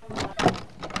 Mother.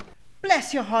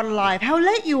 Bless your heart alive, how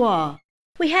late you are.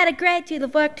 We had a great deal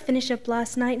of work to finish up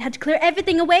last night and had to clear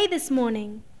everything away this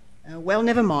morning. Well,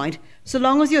 never mind. So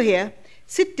long as you're here,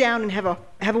 sit down and have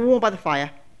a warm by the fire.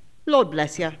 Lord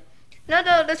bless you. No,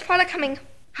 there's Father coming.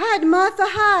 Hide, Martha,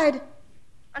 hide.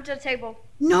 Under the table.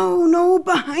 No,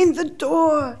 behind the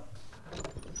door.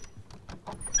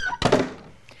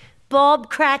 Bob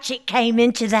Cratchit came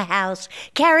into the house,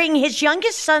 carrying his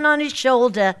youngest son on his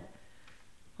shoulder.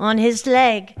 On his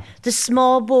leg, the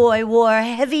small boy wore a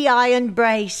heavy iron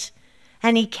brace,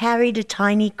 and he carried a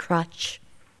tiny crutch.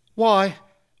 Why,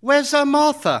 where's our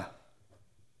Martha?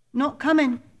 Not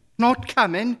coming. Not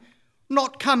coming?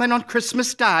 Not coming on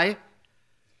Christmas Day?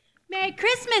 Merry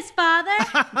Christmas,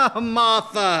 Father.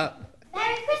 Martha.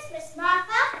 Merry Christmas,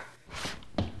 Martha.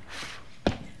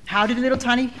 How did little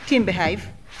Tiny Tim behave?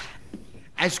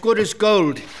 As good as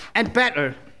gold, and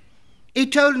better. He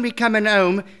told me coming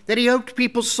home that he hoped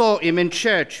people saw him in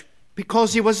church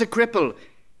because he was a cripple,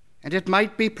 and it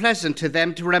might be pleasant to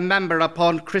them to remember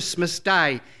upon Christmas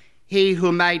Day he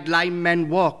who made lame men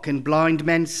walk and blind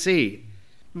men see.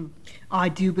 I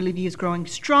do believe he is growing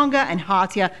stronger and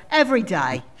heartier every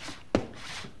day.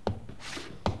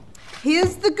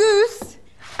 Here's the goose.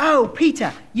 Oh,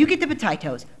 Peter, you get the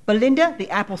potatoes, Belinda the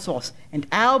applesauce, and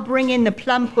I'll bring in the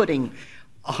plum pudding.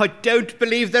 I don't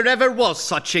believe there ever was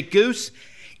such a goose.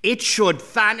 It should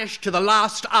vanish to the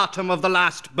last atom of the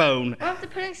last bone. What if the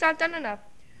pudding's not done enough?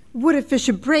 What if it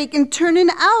should break and turn it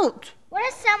out? What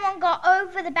if someone got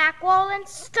over the back wall and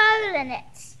stolen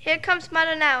it? Here comes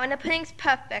Mother now, and the pudding's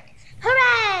perfect.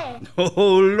 Hooray!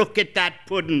 Oh, look at that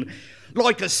pudding,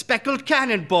 like a speckled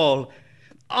cannonball.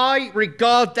 I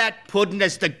regard that pudding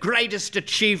as the greatest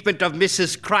achievement of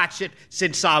Mrs. Cratchit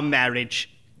since our marriage.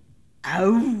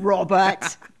 Oh,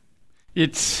 Robert.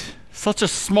 It's such a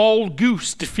small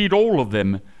goose to feed all of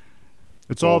them.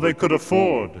 It's all they could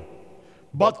afford.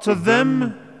 But to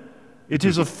them, it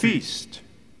is a feast.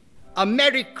 A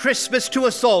Merry Christmas to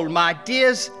us all, my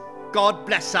dears. God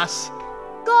bless us.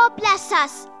 God bless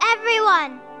us,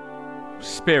 everyone.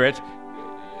 Spirit,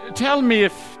 tell me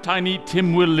if Tiny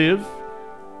Tim will live.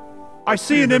 I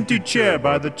see an empty chair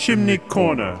by the chimney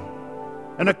corner,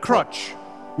 and a crutch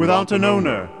without an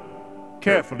owner,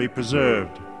 carefully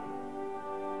preserved.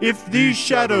 If these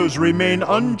shadows remain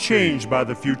unchanged by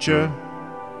the future,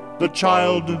 the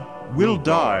child will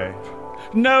die.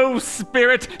 No,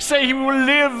 Spirit, say he will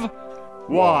live.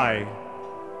 Why?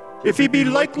 If he be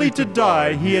likely to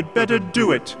die, he had better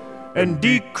do it and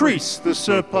decrease the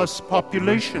surplus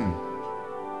population.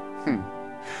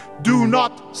 Do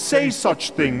not say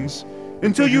such things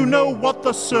until you know what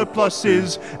the surplus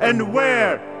is and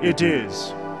where it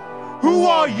is. Who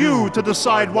are you to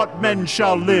decide what men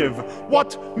shall live,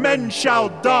 what men shall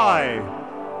die?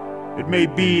 It may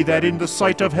be that in the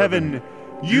sight of heaven,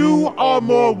 you are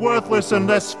more worthless and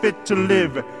less fit to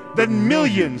live than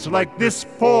millions like this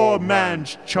poor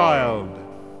man's child.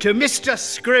 To Mr.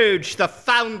 Scrooge, the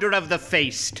founder of the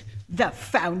feast. The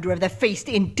founder of the feast,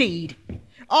 indeed.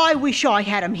 I wish I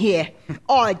had him here.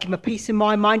 I'd give him a piece of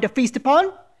my mind to feast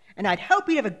upon, and I'd hope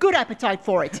he'd have a good appetite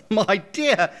for it. My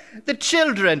dear, the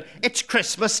children, it's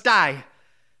Christmas Day.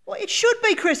 Well, it should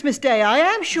be Christmas Day, I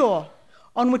am sure,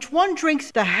 on which one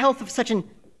drinks the health of such an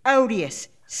odious,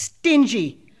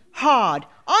 stingy, hard,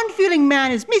 unfeeling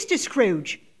man as Mr.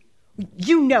 Scrooge.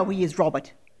 You know he is,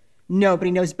 Robert.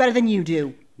 Nobody knows better than you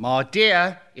do. My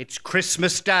dear, it's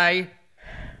Christmas Day.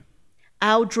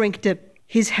 I'll drink to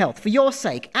his health for your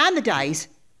sake and the day's,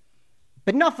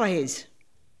 but not for his.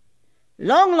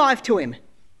 Long life to him,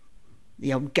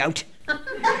 the old goat.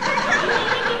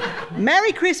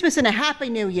 Merry Christmas and a Happy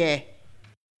New Year.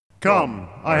 Come,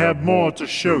 I have more to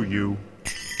show you.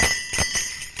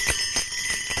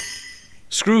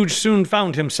 Scrooge soon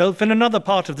found himself in another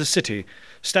part of the city,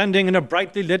 standing in a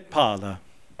brightly lit parlor.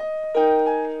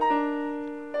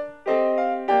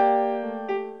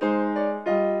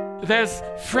 There's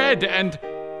Fred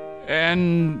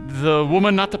and the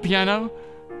woman at the piano.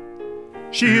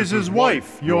 She is his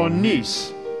wife, your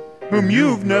niece, whom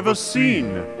you've never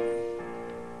seen.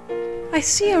 I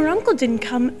see your uncle didn't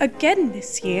come again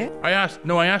this year. I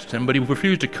asked him, but he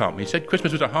refused to come. He said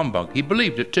Christmas was a humbug. He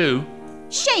believed it too.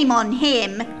 Shame on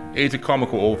him. He's a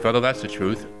comical old fellow, that's the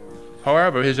truth.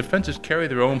 However, his offenses carry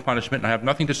their own punishment, and I have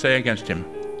nothing to say against him.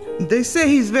 They say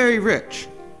he's very rich.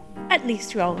 At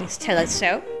least you always tell us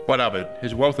so. What of it?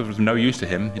 His wealth is of no use to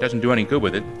him. He doesn't do any good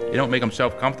with it. He don't make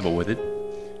himself comfortable with it.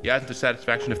 He hasn't the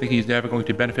satisfaction of thinking he's never going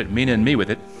to benefit Mina and me with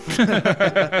it.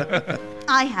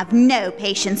 I have no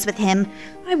patience with him.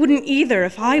 I wouldn't either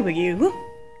if I were you.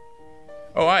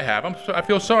 Oh, I have. I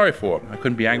feel sorry for him. I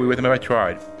couldn't be angry with him if I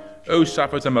tried. Who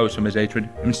suffers the most from his hatred?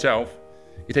 Himself.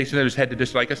 He takes it in his head to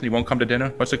dislike us and he won't come to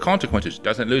dinner. What's the consequences?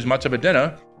 Doesn't lose much of a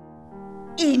dinner.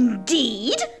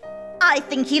 Indeed. I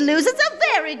think he loses a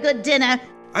very good dinner.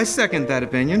 I second that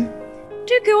opinion.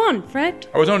 Do go on, Fred.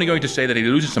 I was only going to say that he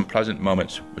loses some pleasant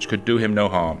moments, which could do him no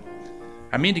harm.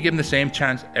 I mean to give him the same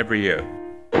chance every year.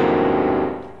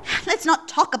 Let's not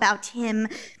talk about him.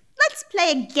 Let's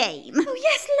play a game. Oh,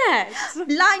 yes, let's.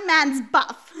 Blind man's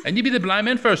buff. And you be the blind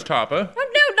man first, Topper.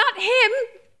 Oh, no, not him.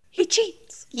 He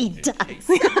cheats. He does.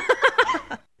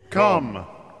 Come.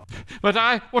 But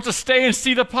I want to stay and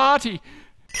see the party.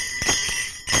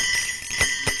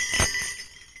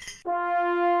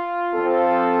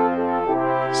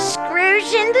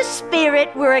 Scrooge and the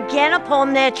spirit were again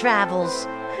upon their travels.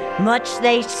 Much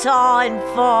they saw and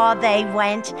far they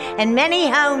went, and many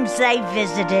homes they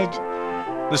visited.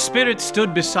 The spirit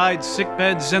stood beside sick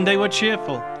beds, and they were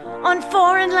cheerful. On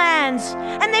foreign lands,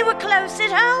 and they were close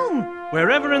at home.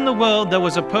 Wherever in the world there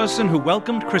was a person who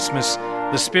welcomed Christmas,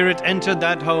 the spirit entered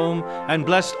that home and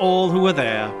blessed all who were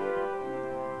there.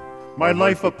 My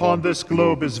life upon this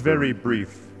globe is very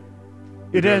brief.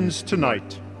 It ends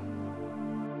tonight.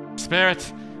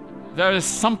 Spirit, there is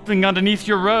something underneath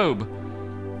your robe.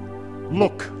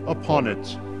 Look upon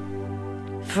it.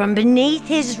 From beneath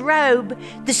his robe,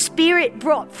 the spirit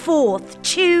brought forth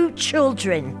 2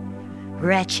 children.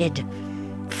 Wretched,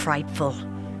 frightful,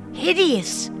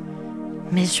 hideous,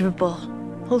 miserable.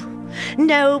 Oh,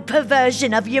 no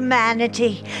perversion of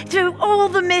humanity. Through all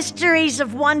the mysteries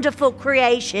of wonderful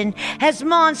creation, has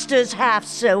monsters half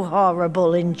so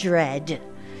horrible and dread.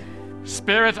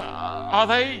 Spirit, are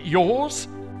they yours?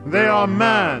 They are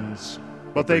man's,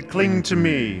 but they cling to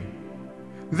me.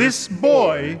 This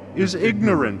boy is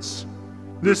ignorance.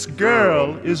 This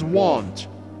girl is want.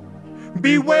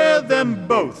 Beware them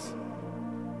both.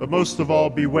 But most of all,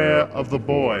 beware of the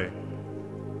boy.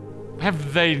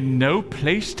 Have they no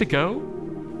place to go?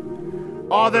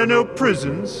 Are there no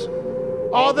prisons?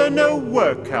 Are there no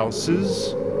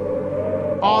workhouses?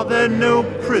 Are there no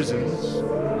prisons?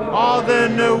 Are there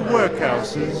no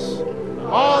workhouses?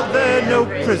 Are there no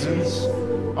prisons?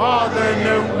 Are there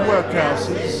no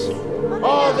workhouses?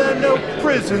 Are there no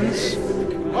prisons?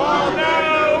 Are there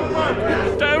no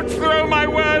workhouses? Don't throw my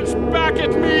words back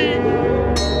at me!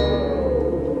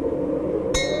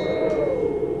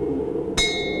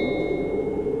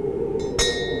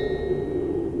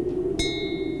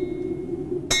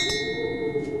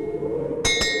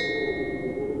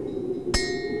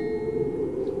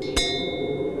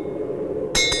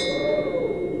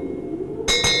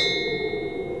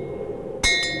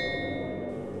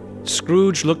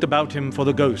 Scrooge looked about him for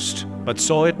the ghost, but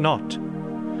saw it not.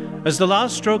 As the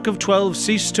last stroke of 12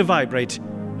 ceased to vibrate,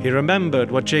 he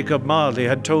remembered what Jacob Marley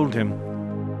had told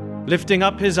him. Lifting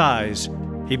up his eyes,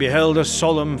 he beheld a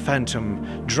solemn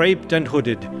phantom, draped and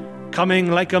hooded,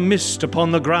 coming like a mist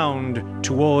upon the ground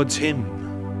towards him.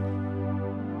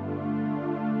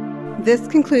 This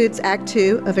concludes Act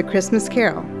 2 of A Christmas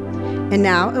Carol. And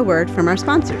now a word from our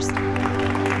sponsors.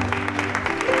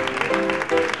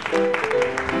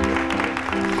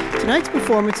 Tonight's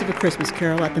performance of A Christmas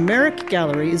Carol at the Merrick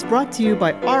Gallery is brought to you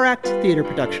by R-Act Theater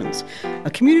Productions, a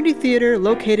community theater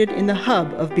located in the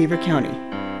hub of Beaver County.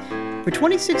 For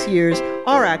 26 years,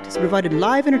 R-Act has provided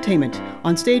live entertainment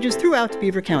on stages throughout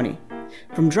Beaver County.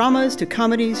 From dramas to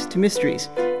comedies to mysteries,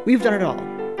 we've done it all.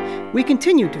 We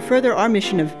continue to further our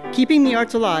mission of keeping the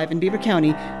arts alive in Beaver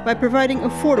County by providing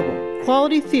affordable,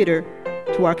 quality theater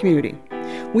to our community.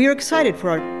 We are excited for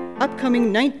our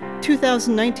upcoming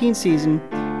 2019 season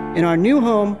in our new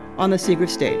home on the Seagrove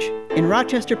Stage in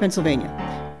Rochester, Pennsylvania.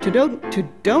 To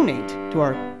donate to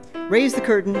our Raise the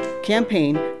Curtain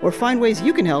campaign or find ways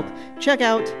you can help, check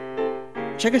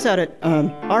us out at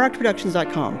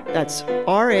ractproductions.com. That's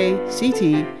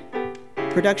RACT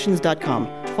productions.com.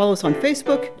 Follow us on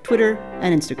Facebook, Twitter,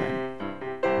 and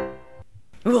Instagram.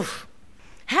 Oof.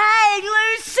 Hey,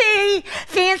 Lucy!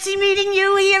 Fancy meeting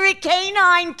you here at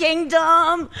Canine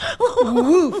Kingdom.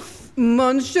 Woof,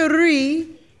 mon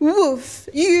chéri. Woof,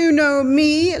 you know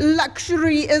me.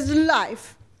 Luxury is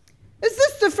life. Is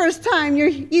this the first time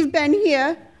you've been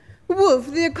here? Woof,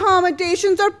 the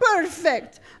accommodations are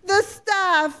perfect. The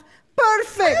staff,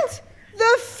 perfect.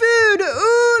 The food,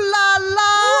 ooh la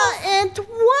la, and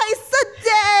twice a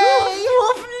day.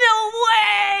 Wolf, no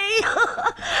way!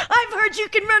 I've heard you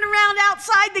can run around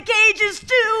outside the cages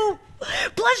too.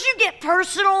 Plus, you get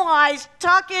personalized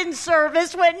tuck-in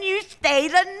service when you stay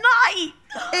the night.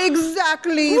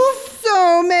 Exactly.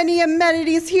 So many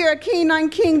amenities here at Canine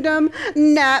Kingdom.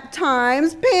 Nap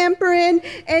times, pampering,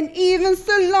 and even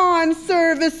salon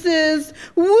services.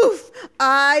 Woof!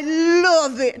 I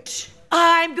love it.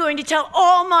 I'm going to tell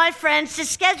all my friends to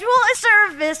schedule a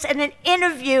service and an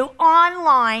interview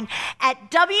online at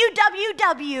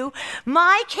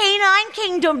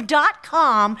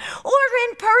www.mycaninekingdom.com or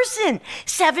in person,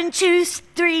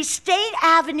 723 State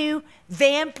Avenue,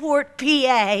 Vanport,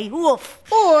 PA. Woof.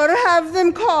 Or have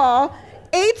them call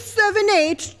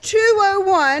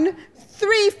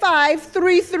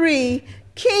 878-201-3533.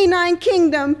 Canine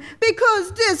Kingdom,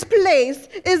 because this place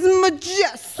is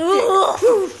majestic.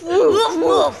 Woof, woof,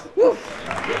 woof, woof.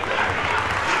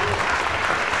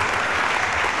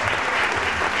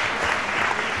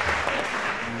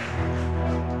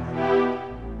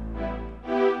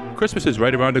 Christmas is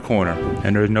right around the corner,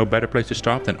 and there is no better place to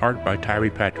stop than Art by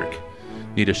Tyree Patrick.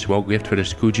 Need a swell gift for the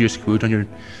Scroogiest Scrooge on your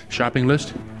shopping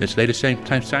list? Its latest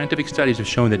scientific studies have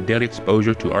shown that daily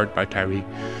exposure to Art by Tyree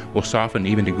will soften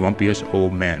even the grumpiest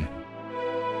old man.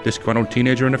 Disgruntled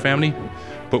teenager in the family?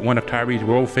 Put one of Tyree's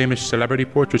world-famous celebrity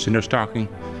portraits in their stocking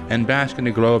and bask in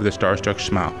the glow of the starstruck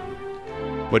smile.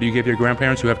 What do you give your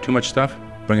grandparents who have too much stuff?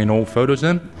 Bring in old photos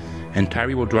in, and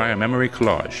Tyree will draw a memory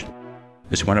collage.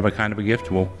 This one-of-a-kind of a gift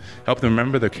will help them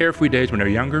remember their carefree days when they were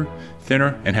younger,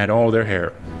 thinner, and had all their hair.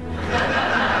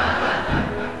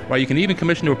 Why, you can even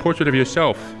commission a portrait of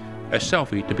yourself, a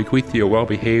selfie, to bequeath to your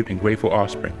well-behaved and grateful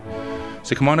offspring.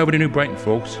 So come on over to New Brighton,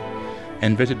 folks,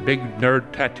 and visit Big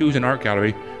Nerd Tattoos and Art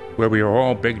Gallery, where we are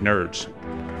all big nerds.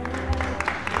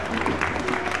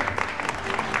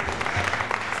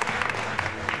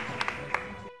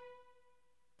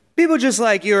 People just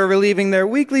like you are relieving their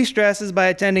weekly stresses by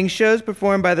attending shows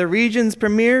performed by the region's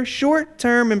premier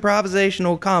short-term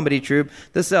improvisational comedy troupe,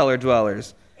 the Cellar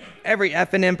Dwellers. Every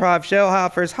effing improv show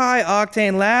offers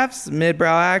high-octane laughs,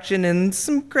 mid-brow action, and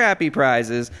some crappy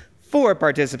prizes for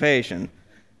participation.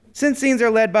 Since scenes are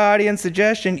led by audience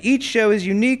suggestion, each show is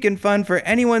unique and fun for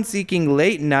anyone seeking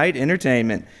late-night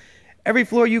entertainment. Every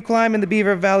floor you climb in the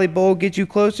Beaver Valley Bowl gets you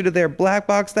closer to their black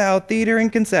box-style theater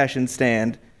and concession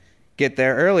stand. Get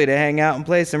there early to hang out and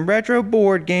play some retro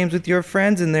board games with your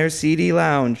friends in their CD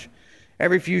lounge.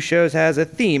 Every few shows has a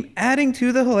theme, adding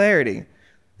to the hilarity.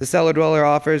 The Cellar Dweller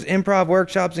offers improv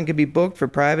workshops and can be booked for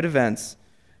private events.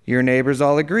 Your neighbors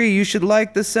all agree you should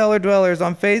like the Cellar Dwellers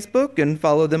on Facebook and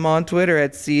follow them on Twitter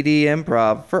at CD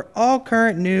Improv for all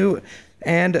current, new,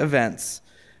 and events.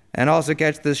 And also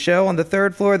catch the show on the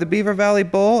third floor of the Beaver Valley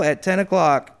Bowl at 10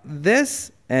 o'clock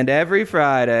this and every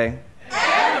Friday.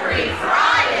 Every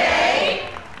Friday!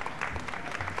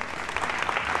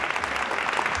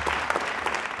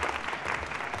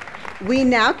 We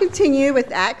now continue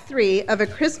with Act 3 of A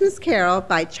Christmas Carol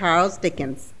by Charles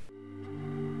Dickens.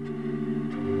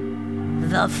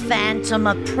 The phantom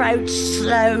approached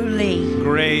slowly,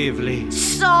 Gravely.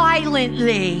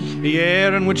 silently. The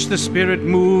air in which the spirit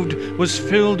moved was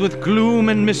filled with gloom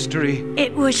and mystery.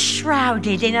 It was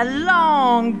shrouded in a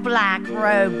long black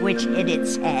robe which hid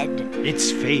its head,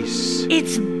 Its face,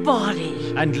 its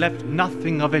body. and left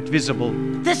nothing of it visible.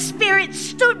 The spirit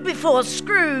stood before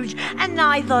Scrooge and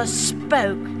neither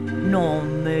spoke nor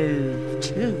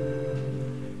moved.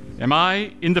 Am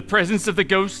I in the presence of the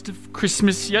ghost of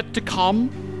Christmas yet to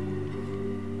come?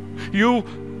 You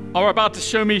are about to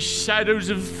show me shadows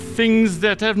of things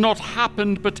that have not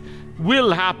happened but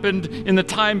will happen in the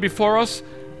time before us.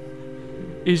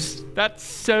 Is that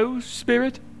so,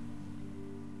 Spirit?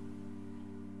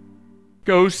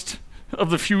 Ghost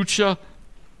of the future,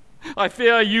 I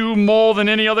fear you more than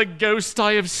any other ghost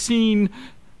I have seen,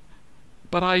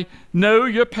 but I know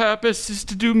your purpose is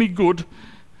to do me good.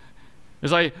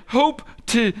 As I hope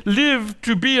to live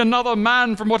to be another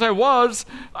man from what I was,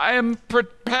 I am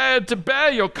prepared to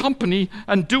bear your company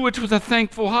and do it with a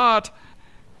thankful heart.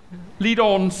 Lead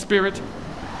on, Spirit.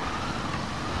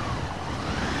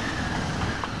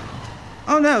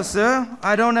 Oh no, sir.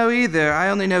 I don't know either. I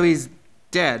only know he's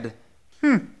dead.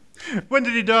 When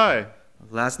did he die?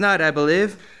 Last night, I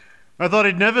believe. I thought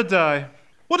he'd never die.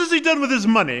 What has he done with his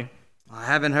money? I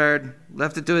haven't heard.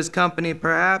 Left it to his company,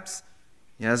 perhaps?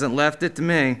 He hasn't left it to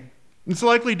me. It's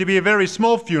likely to be a very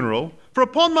small funeral, for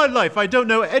upon my life I don't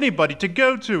know anybody to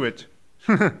go to it.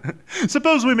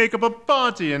 Suppose we make up a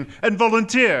party and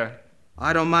volunteer.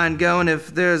 I don't mind going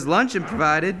if there's luncheon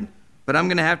provided, but I'm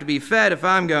going to have to be fed if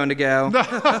I'm going to go.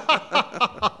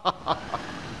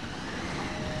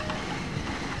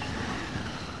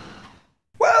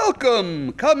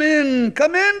 Welcome! Come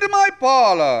into my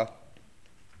parlor.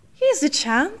 Here's a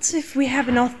chance if we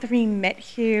haven't all three met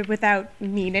here without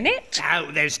meaning it.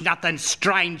 Oh, there's nothing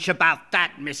strange about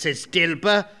that, Mrs.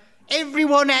 Dilber.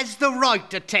 Everyone has the right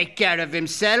to take care of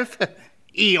himself.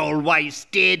 He always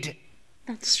did.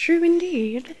 That's true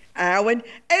indeed. Owen,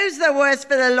 who's the worse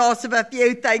for the loss of a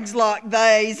few things like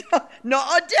these?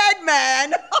 Not a dead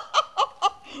man.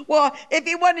 Well, if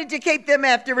he wanted to keep them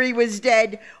after he was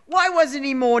dead, why wasn't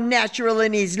he more natural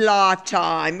in his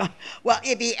lifetime? Well,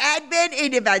 if he had been,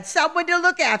 he'd have had someone to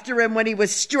look after him when he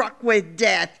was struck with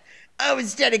death. Oh,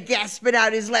 instead of gasping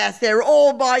out his last there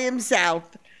all by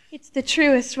himself. It's the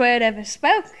truest word ever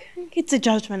spoke. It's a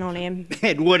judgment on him.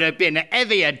 It would have been a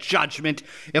heavier judgment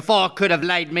if I could have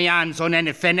laid me hands on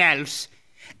anything else.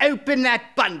 Open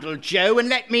that bundle, Joe, and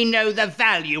let me know the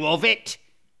value of it.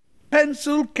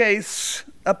 Pencil case,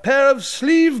 a pair of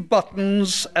sleeve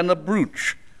buttons, and a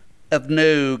brooch of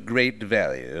no great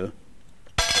value.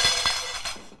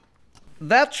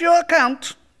 That's your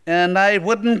account, and I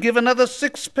wouldn't give another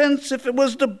sixpence if it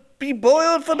was to be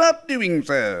boiled for not doing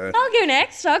so. I'll go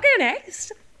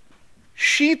next.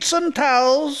 Sheets and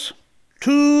towels,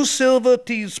 2 silver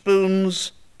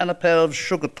teaspoons, and a pair of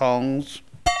sugar tongs.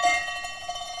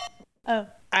 Oh.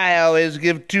 I always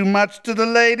give too much to the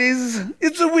ladies.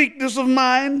 It's a weakness of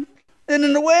mine. And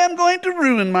in a way I'm going to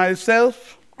ruin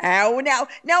myself. Oh, now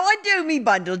undo me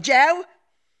bundle, Joe.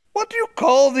 What do you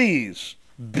call these?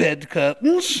 Bed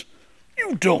curtains?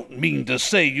 You don't mean to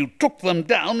say you took them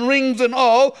down, rings and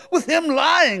all, with him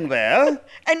lying there?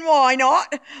 And why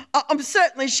not? I'm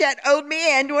certainly shan't hold me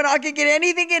hand when I can get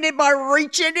anything in it by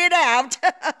reaching it out.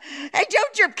 Hey,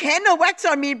 don't drip candle wax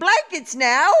on me blankets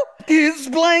now. His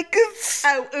blankets?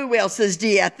 Oh, who else's do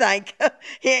you think?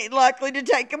 He ain't likely to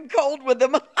take 'em cold with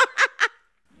him.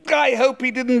 I hope he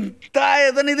didn't die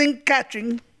of anything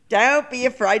catching. Don't be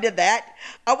afraid of that.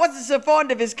 I wasn't so fond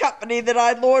of his company that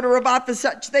I'd loiter about for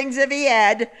such things if he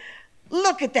had.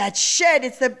 Look at that shed.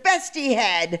 It's the best he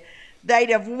had. They'd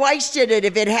have wasted it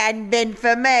if it hadn't been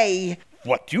for me.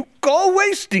 What do you call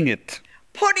wasting it?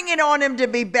 Putting it on him to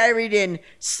be buried in.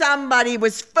 Somebody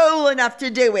was fool enough to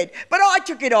do it, but I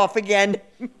took it off again.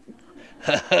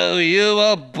 Oh, you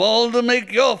are bold to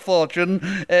make your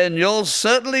fortune, and you'll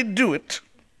certainly do it.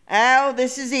 Oh,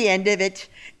 this is the end of it.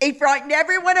 He frightened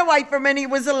everyone away from when he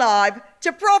was alive,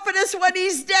 to profit us when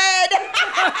he's dead.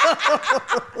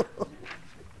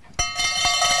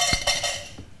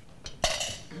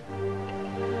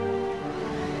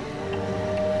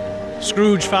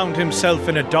 Scrooge found himself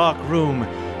in a dark room,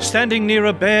 standing near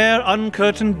a bare,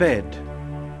 uncurtained bed.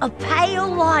 A pale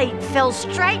light fell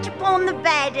straight upon the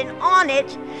bed, and on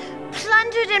it,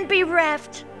 plundered and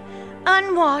bereft,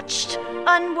 unwatched,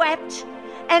 unwept,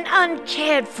 and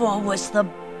uncared for, was the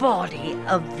body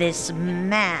of this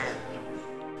man.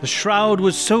 The shroud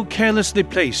was so carelessly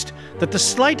placed that the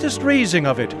slightest raising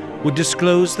of it would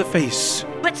disclose the face.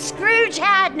 But Scrooge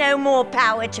had no more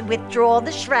power to withdraw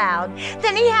the shroud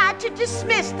than he had to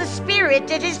dismiss the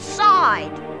spirit at his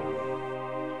side.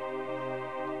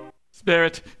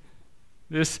 Spirit,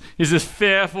 this is a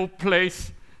fearful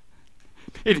place.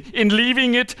 In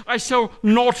leaving it, I shall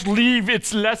not leave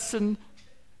its lesson.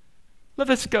 Let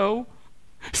us go.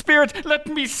 Spirit, let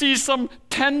me see some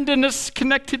tenderness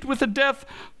connected with the death,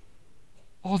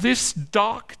 or this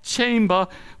dark chamber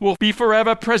will be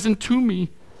forever present to me.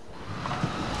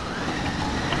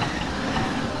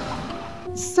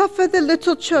 Suffer the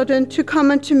little children to come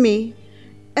unto me,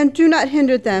 and do not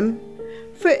hinder them,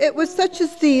 for it was such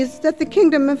as these that the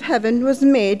kingdom of heaven was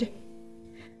made.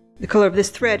 The color of this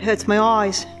thread hurts my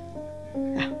eyes.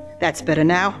 That's better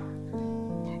now.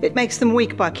 It makes them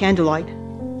weak by candlelight.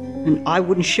 And I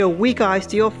wouldn't show weak eyes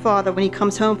to your father when he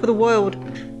comes home for the world.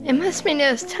 It must be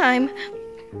nearest time.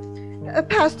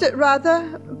 Past it,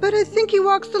 rather, but I think he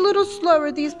walks a little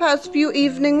slower these past few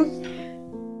evenings.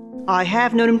 I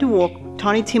have known him to walk,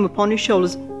 Tiny Tim upon his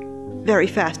shoulders, very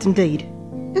fast indeed.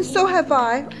 And so have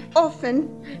I, often.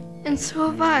 And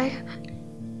so have I.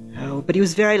 Oh, but he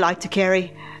was very light to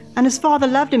carry, and his father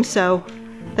loved him so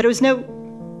that it was no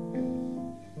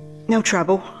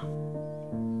trouble.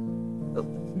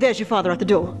 There's your father at the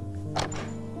door.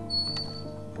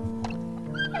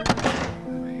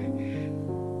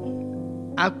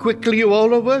 How quickly you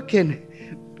all are working.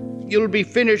 You'll be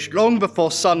finished long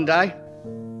before Sunday.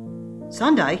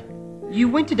 Sunday? You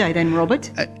went today then,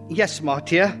 Robert? Yes,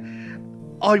 Martia.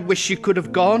 I wish you could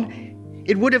have gone.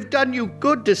 It would have done you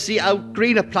good to see how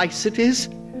green a place it is.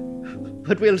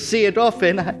 But we'll see it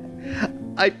often.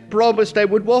 I promised I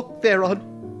would walk there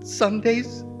on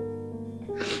Sundays.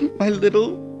 My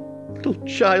little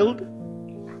child.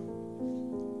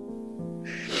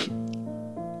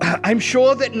 I'm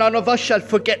sure that none of us shall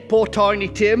forget poor Tiny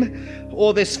Tim,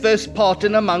 or this first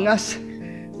parting among us.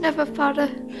 Never, Father.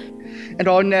 And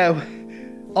I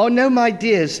know, my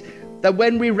dears, that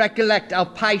when we recollect how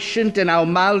patient and how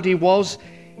mild he was,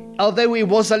 although he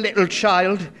was a little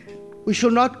child, we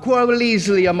shall not quarrel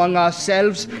easily among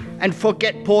ourselves and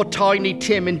forget poor Tiny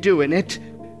Tim in doing it.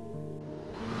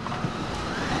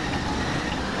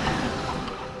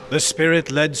 The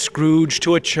spirit led Scrooge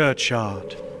to a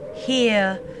churchyard.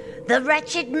 Here, the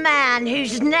wretched man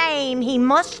whose name he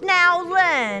must now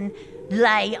learn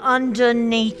lay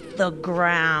underneath the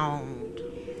ground.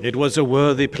 It was a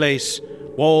worthy place,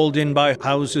 walled in by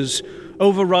houses,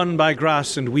 overrun by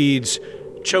grass and weeds,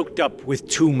 choked up with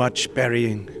too much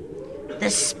burying. The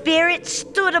spirit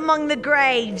stood among the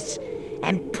graves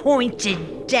and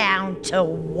pointed down to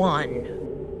one.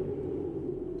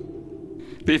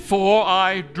 Before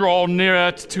I draw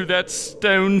nearer to that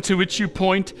stone to which you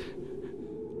point,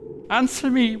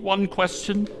 answer me one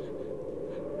question.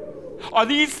 Are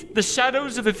these the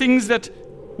shadows of the things that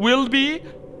will be?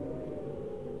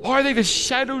 Or are they the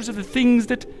shadows of the things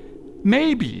that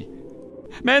may be?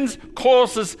 Men's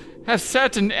courses have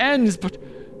certain ends, but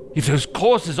if those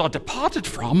courses are departed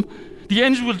from, the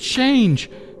ends will change.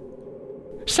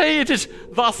 Say it is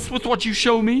thus with what you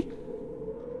show me.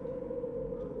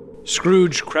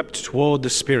 Scrooge crept toward the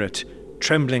spirit,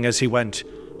 trembling as he went,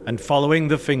 and following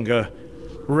the finger,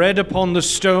 read upon the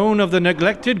stone of the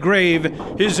neglected grave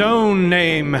his own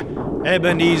name,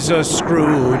 Ebenezer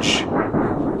Scrooge.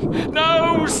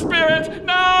 No, spirit,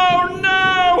 no,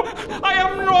 no! I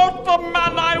am not the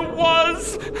man I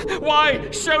was!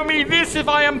 Why, show me this if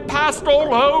I am past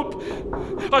all hope!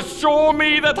 Assure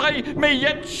me that I may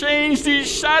yet change these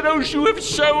shadows you have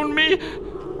shown me!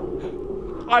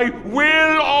 I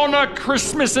will honor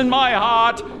Christmas in my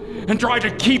heart and try to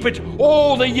keep it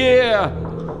all the year.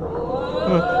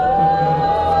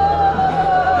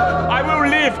 I will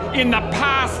live in the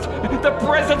past, the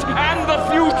present, and the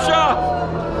future.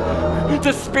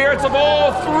 The spirits of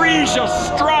all three shall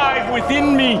strive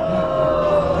within me.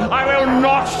 I will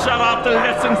not shut out the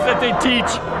lessons that they teach.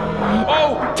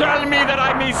 Oh, tell me that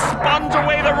I may sponge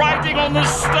away the writing on the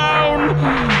stone.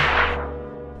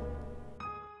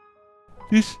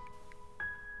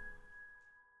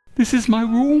 This is my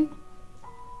room.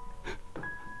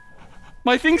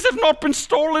 My things have not been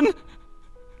stolen.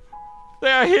 They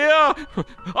are here.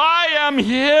 I am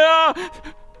here.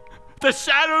 The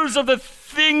shadows of the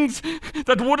things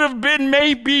that would have been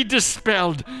may be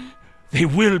dispelled. They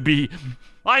will be.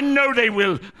 I know they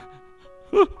will.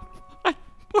 I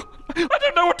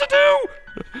don't know what to do.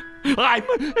 I'm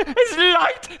as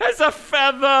light as a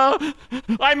feather.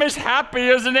 I'm as happy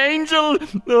as an angel.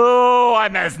 Oh,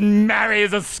 I'm as merry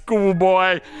as a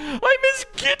schoolboy. I'm as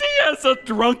giddy as a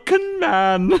drunken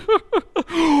man.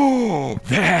 Oh,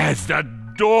 there's the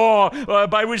door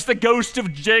by which the ghost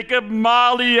of Jacob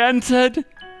Marley entered.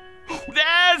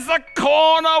 There's the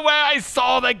corner where I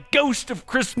saw the ghost of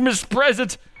Christmas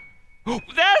present. There's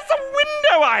the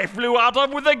window I flew out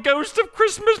of with the ghost of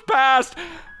Christmas past.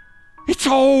 It's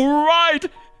all right.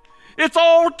 It's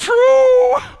all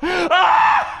true.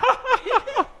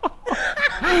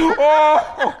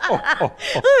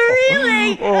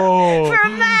 Really? Oh. For a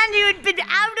man who had been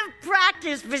out of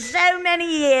practice for so many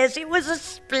years, it was a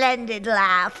splendid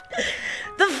laugh.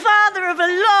 The father of a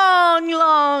long,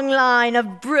 long line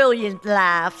of brilliant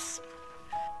laughs.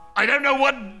 I don't know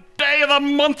what day of the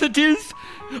month it is.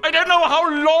 I don't know how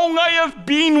long I have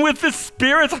been with the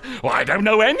spirit. Well, I don't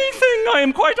know anything. I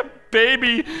am quite a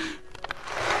baby.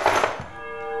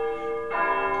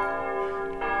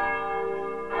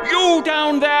 You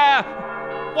down there!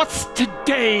 What's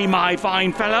today, my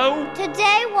fine fellow?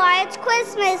 Today, why, it's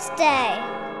Christmas Day.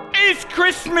 It's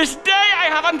Christmas Day! I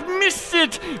haven't missed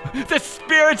it! The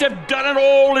spirits have done it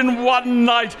all in one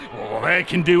night. Oh, they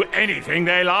can do anything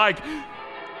they like.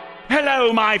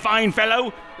 Hello, my fine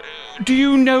fellow. Do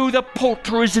you know the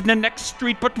poultry is in the next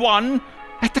street but one?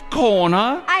 At the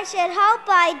corner? I should hope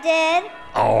I did.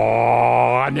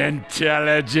 Oh, an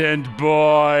intelligent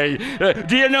boy.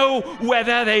 Do you know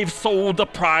whether they've sold the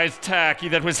prize turkey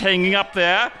that was hanging up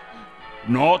there?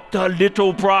 Not the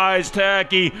little prize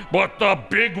turkey, but the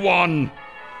big one.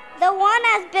 The one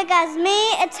as big as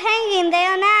me, it's hanging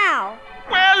there now.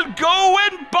 Well, go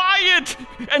and buy it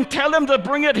and tell them to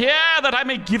bring it here that I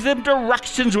may give them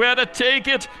directions where to take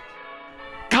it.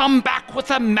 Come back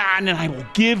with a man and I will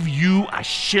give you a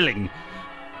shilling.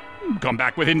 Come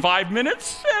back within 5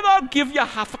 minutes and I'll give you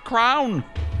half a crown.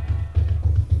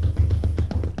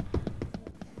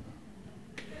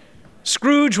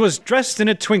 Scrooge was dressed in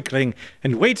a twinkling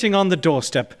and waiting on the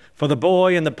doorstep for the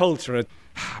boy and the poulterer.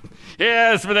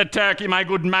 Here's for the turkey, my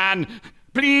good man.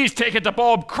 Please take it to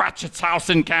Bob Cratchit's house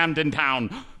in Camden Town.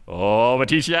 Oh, but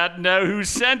he shan't know who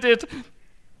sent it.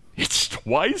 It's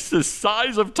twice the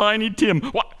size of Tiny Tim.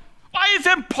 Why, it's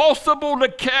impossible to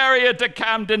carry it to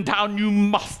Camden Town. You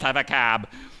must have a cab.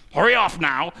 Hurry off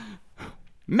now.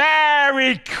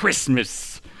 Merry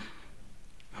Christmas.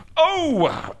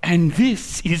 Oh, and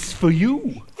this is for you.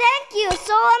 Thank you,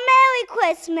 so a Merry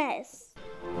Christmas.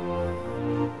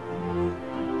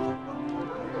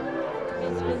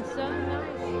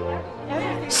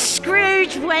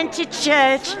 Scrooge went to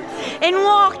church and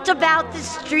walked about the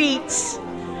streets.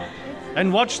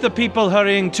 And watched the people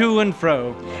hurrying to and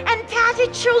fro. And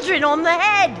patted children on the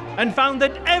head. And found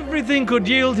that everything could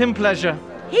yield him pleasure.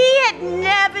 He had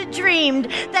never dreamed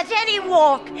that any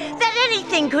walk, that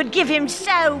anything could give him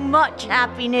so much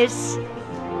happiness.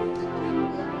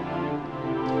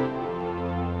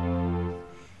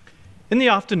 In the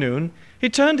afternoon, he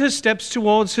turned his steps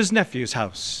towards his nephew's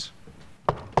house.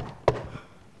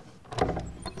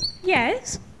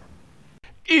 Yes?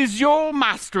 Is your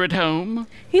master at home?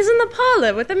 He's in the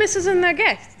parlor with the missus and their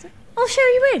guests. I'll show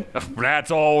you in. That's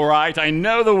all right. I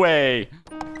know the way.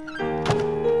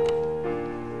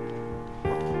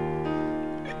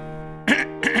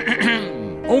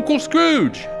 Uncle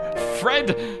Scrooge!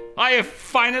 Fred, I have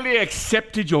finally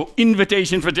accepted your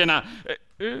invitation for dinner.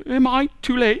 Am I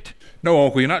too late? No,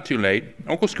 Uncle, you're not too late.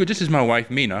 Uncle Scrooge, this is my wife,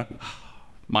 Mina.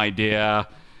 My dear,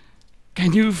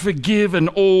 can you forgive an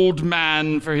old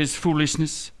man for his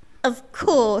foolishness? Of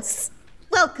course.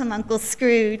 Welcome, Uncle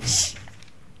Scrooge.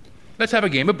 Let's have a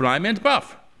game of blind man's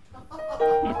buff.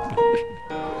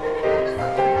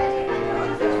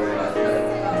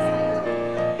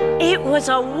 It was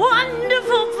a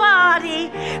wonderful party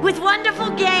with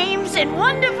wonderful games and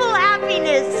wonderful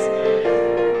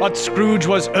happiness. But Scrooge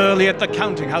was early at the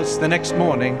counting house the next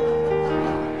morning.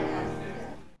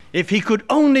 If he could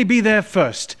only be there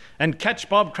first and catch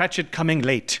Bob Cratchit coming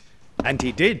late. And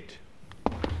he did.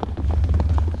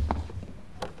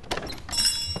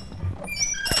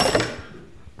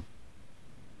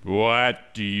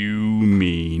 What do you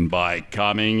mean by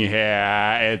coming here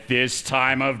at this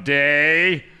time of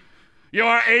day?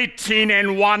 You're 18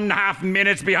 and 1/2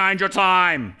 minutes behind your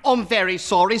time. I'm very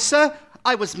sorry, sir.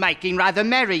 I was making rather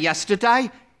merry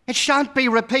yesterday. It shan't be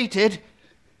repeated.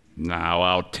 Now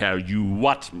I'll tell you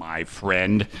what, my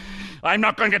friend. I'm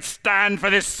not going to stand for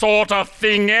this sort of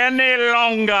thing any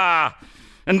longer.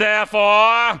 And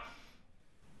therefore,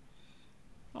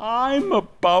 I'm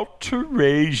about to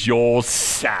raise your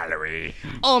salary.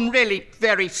 I'm really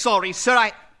very sorry,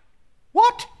 sir.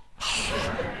 What?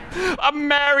 A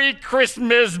Merry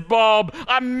Christmas, Bob.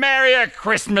 A merrier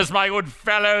Christmas, my good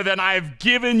fellow, than I've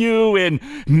given you in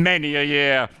many a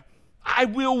year. I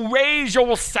will raise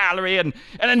your salary and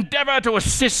endeavor to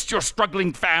assist your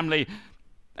struggling family.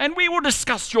 And we will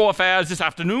discuss your affairs this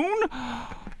afternoon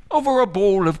over a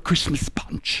bowl of Christmas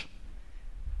punch.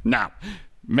 Now,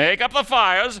 make up the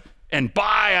fires and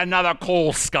buy another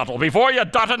coal scuttle before you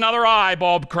dot another I,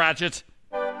 Bob Cratchit.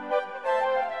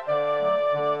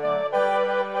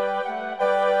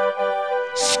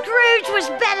 Scrooge was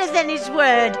better than his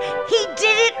word. He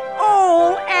did it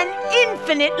all and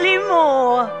infinitely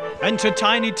more. And to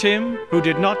Tiny Tim, who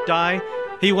did not die,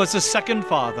 he was a second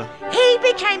father. He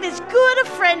became as good a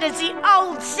friend as the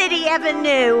old city ever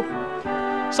knew.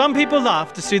 Some people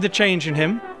laughed to see the change in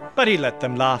him, but he let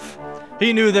them laugh.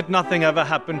 He knew that nothing ever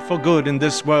happened for good in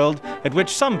this world, at which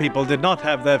some people did not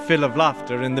have their fill of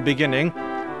laughter in the beginning.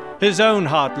 His own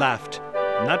heart laughed,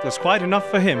 and that was quite enough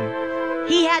for him.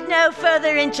 He had no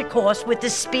further intercourse with the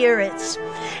spirits,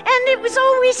 and it was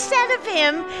always said of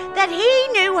him that he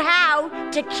knew how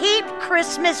to keep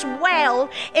Christmas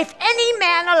well if any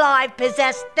man alive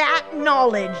possessed that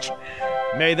knowledge.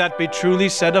 May that be truly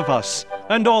said of us,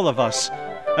 and all of us.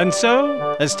 And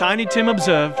so, as Tiny Tim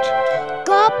observed,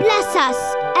 God bless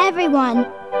us, everyone.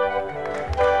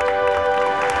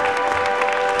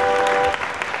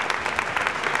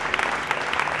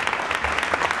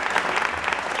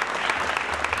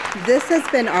 This has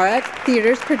been RX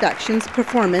Theater's Productions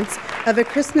performance of A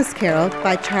Christmas Carol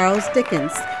by Charles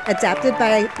Dickens, adapted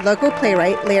by local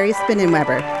playwright Larry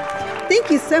Spinnenweber.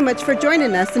 Thank you so much for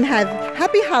joining us and have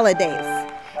happy holidays.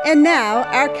 And now,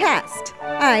 our cast.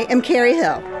 I am Carrie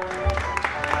Hill.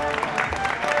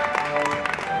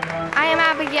 I am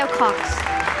Abigail Cox.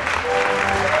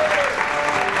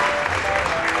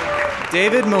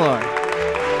 David Malloy.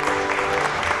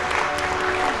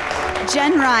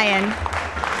 Jen Ryan.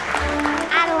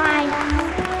 Adeline.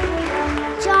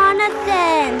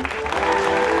 Jonathan.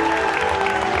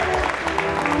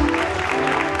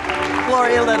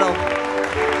 Gloria Little.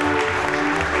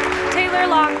 Taylor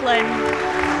Laughlin.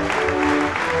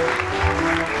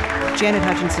 Janet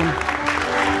Hutchinson.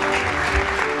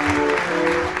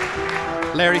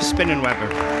 Larry Spinnenweber.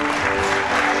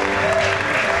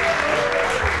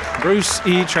 Bruce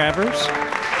E. Travers.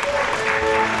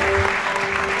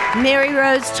 Mary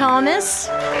Rose Thomas.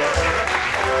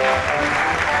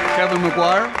 Kevin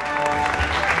McGuire.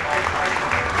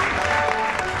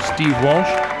 Steve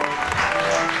Walsh.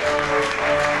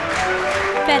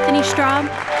 Bethany Straub.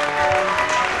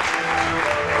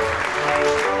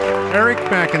 Eric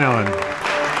McAnellen.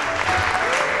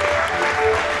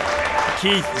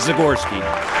 Keith Zagorski.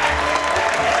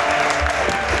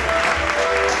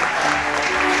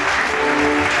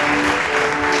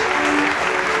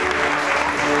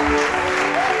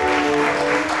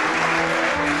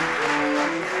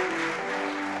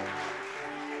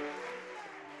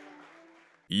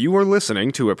 You are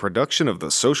listening to a production of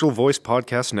the Social Voice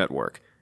Podcast Network.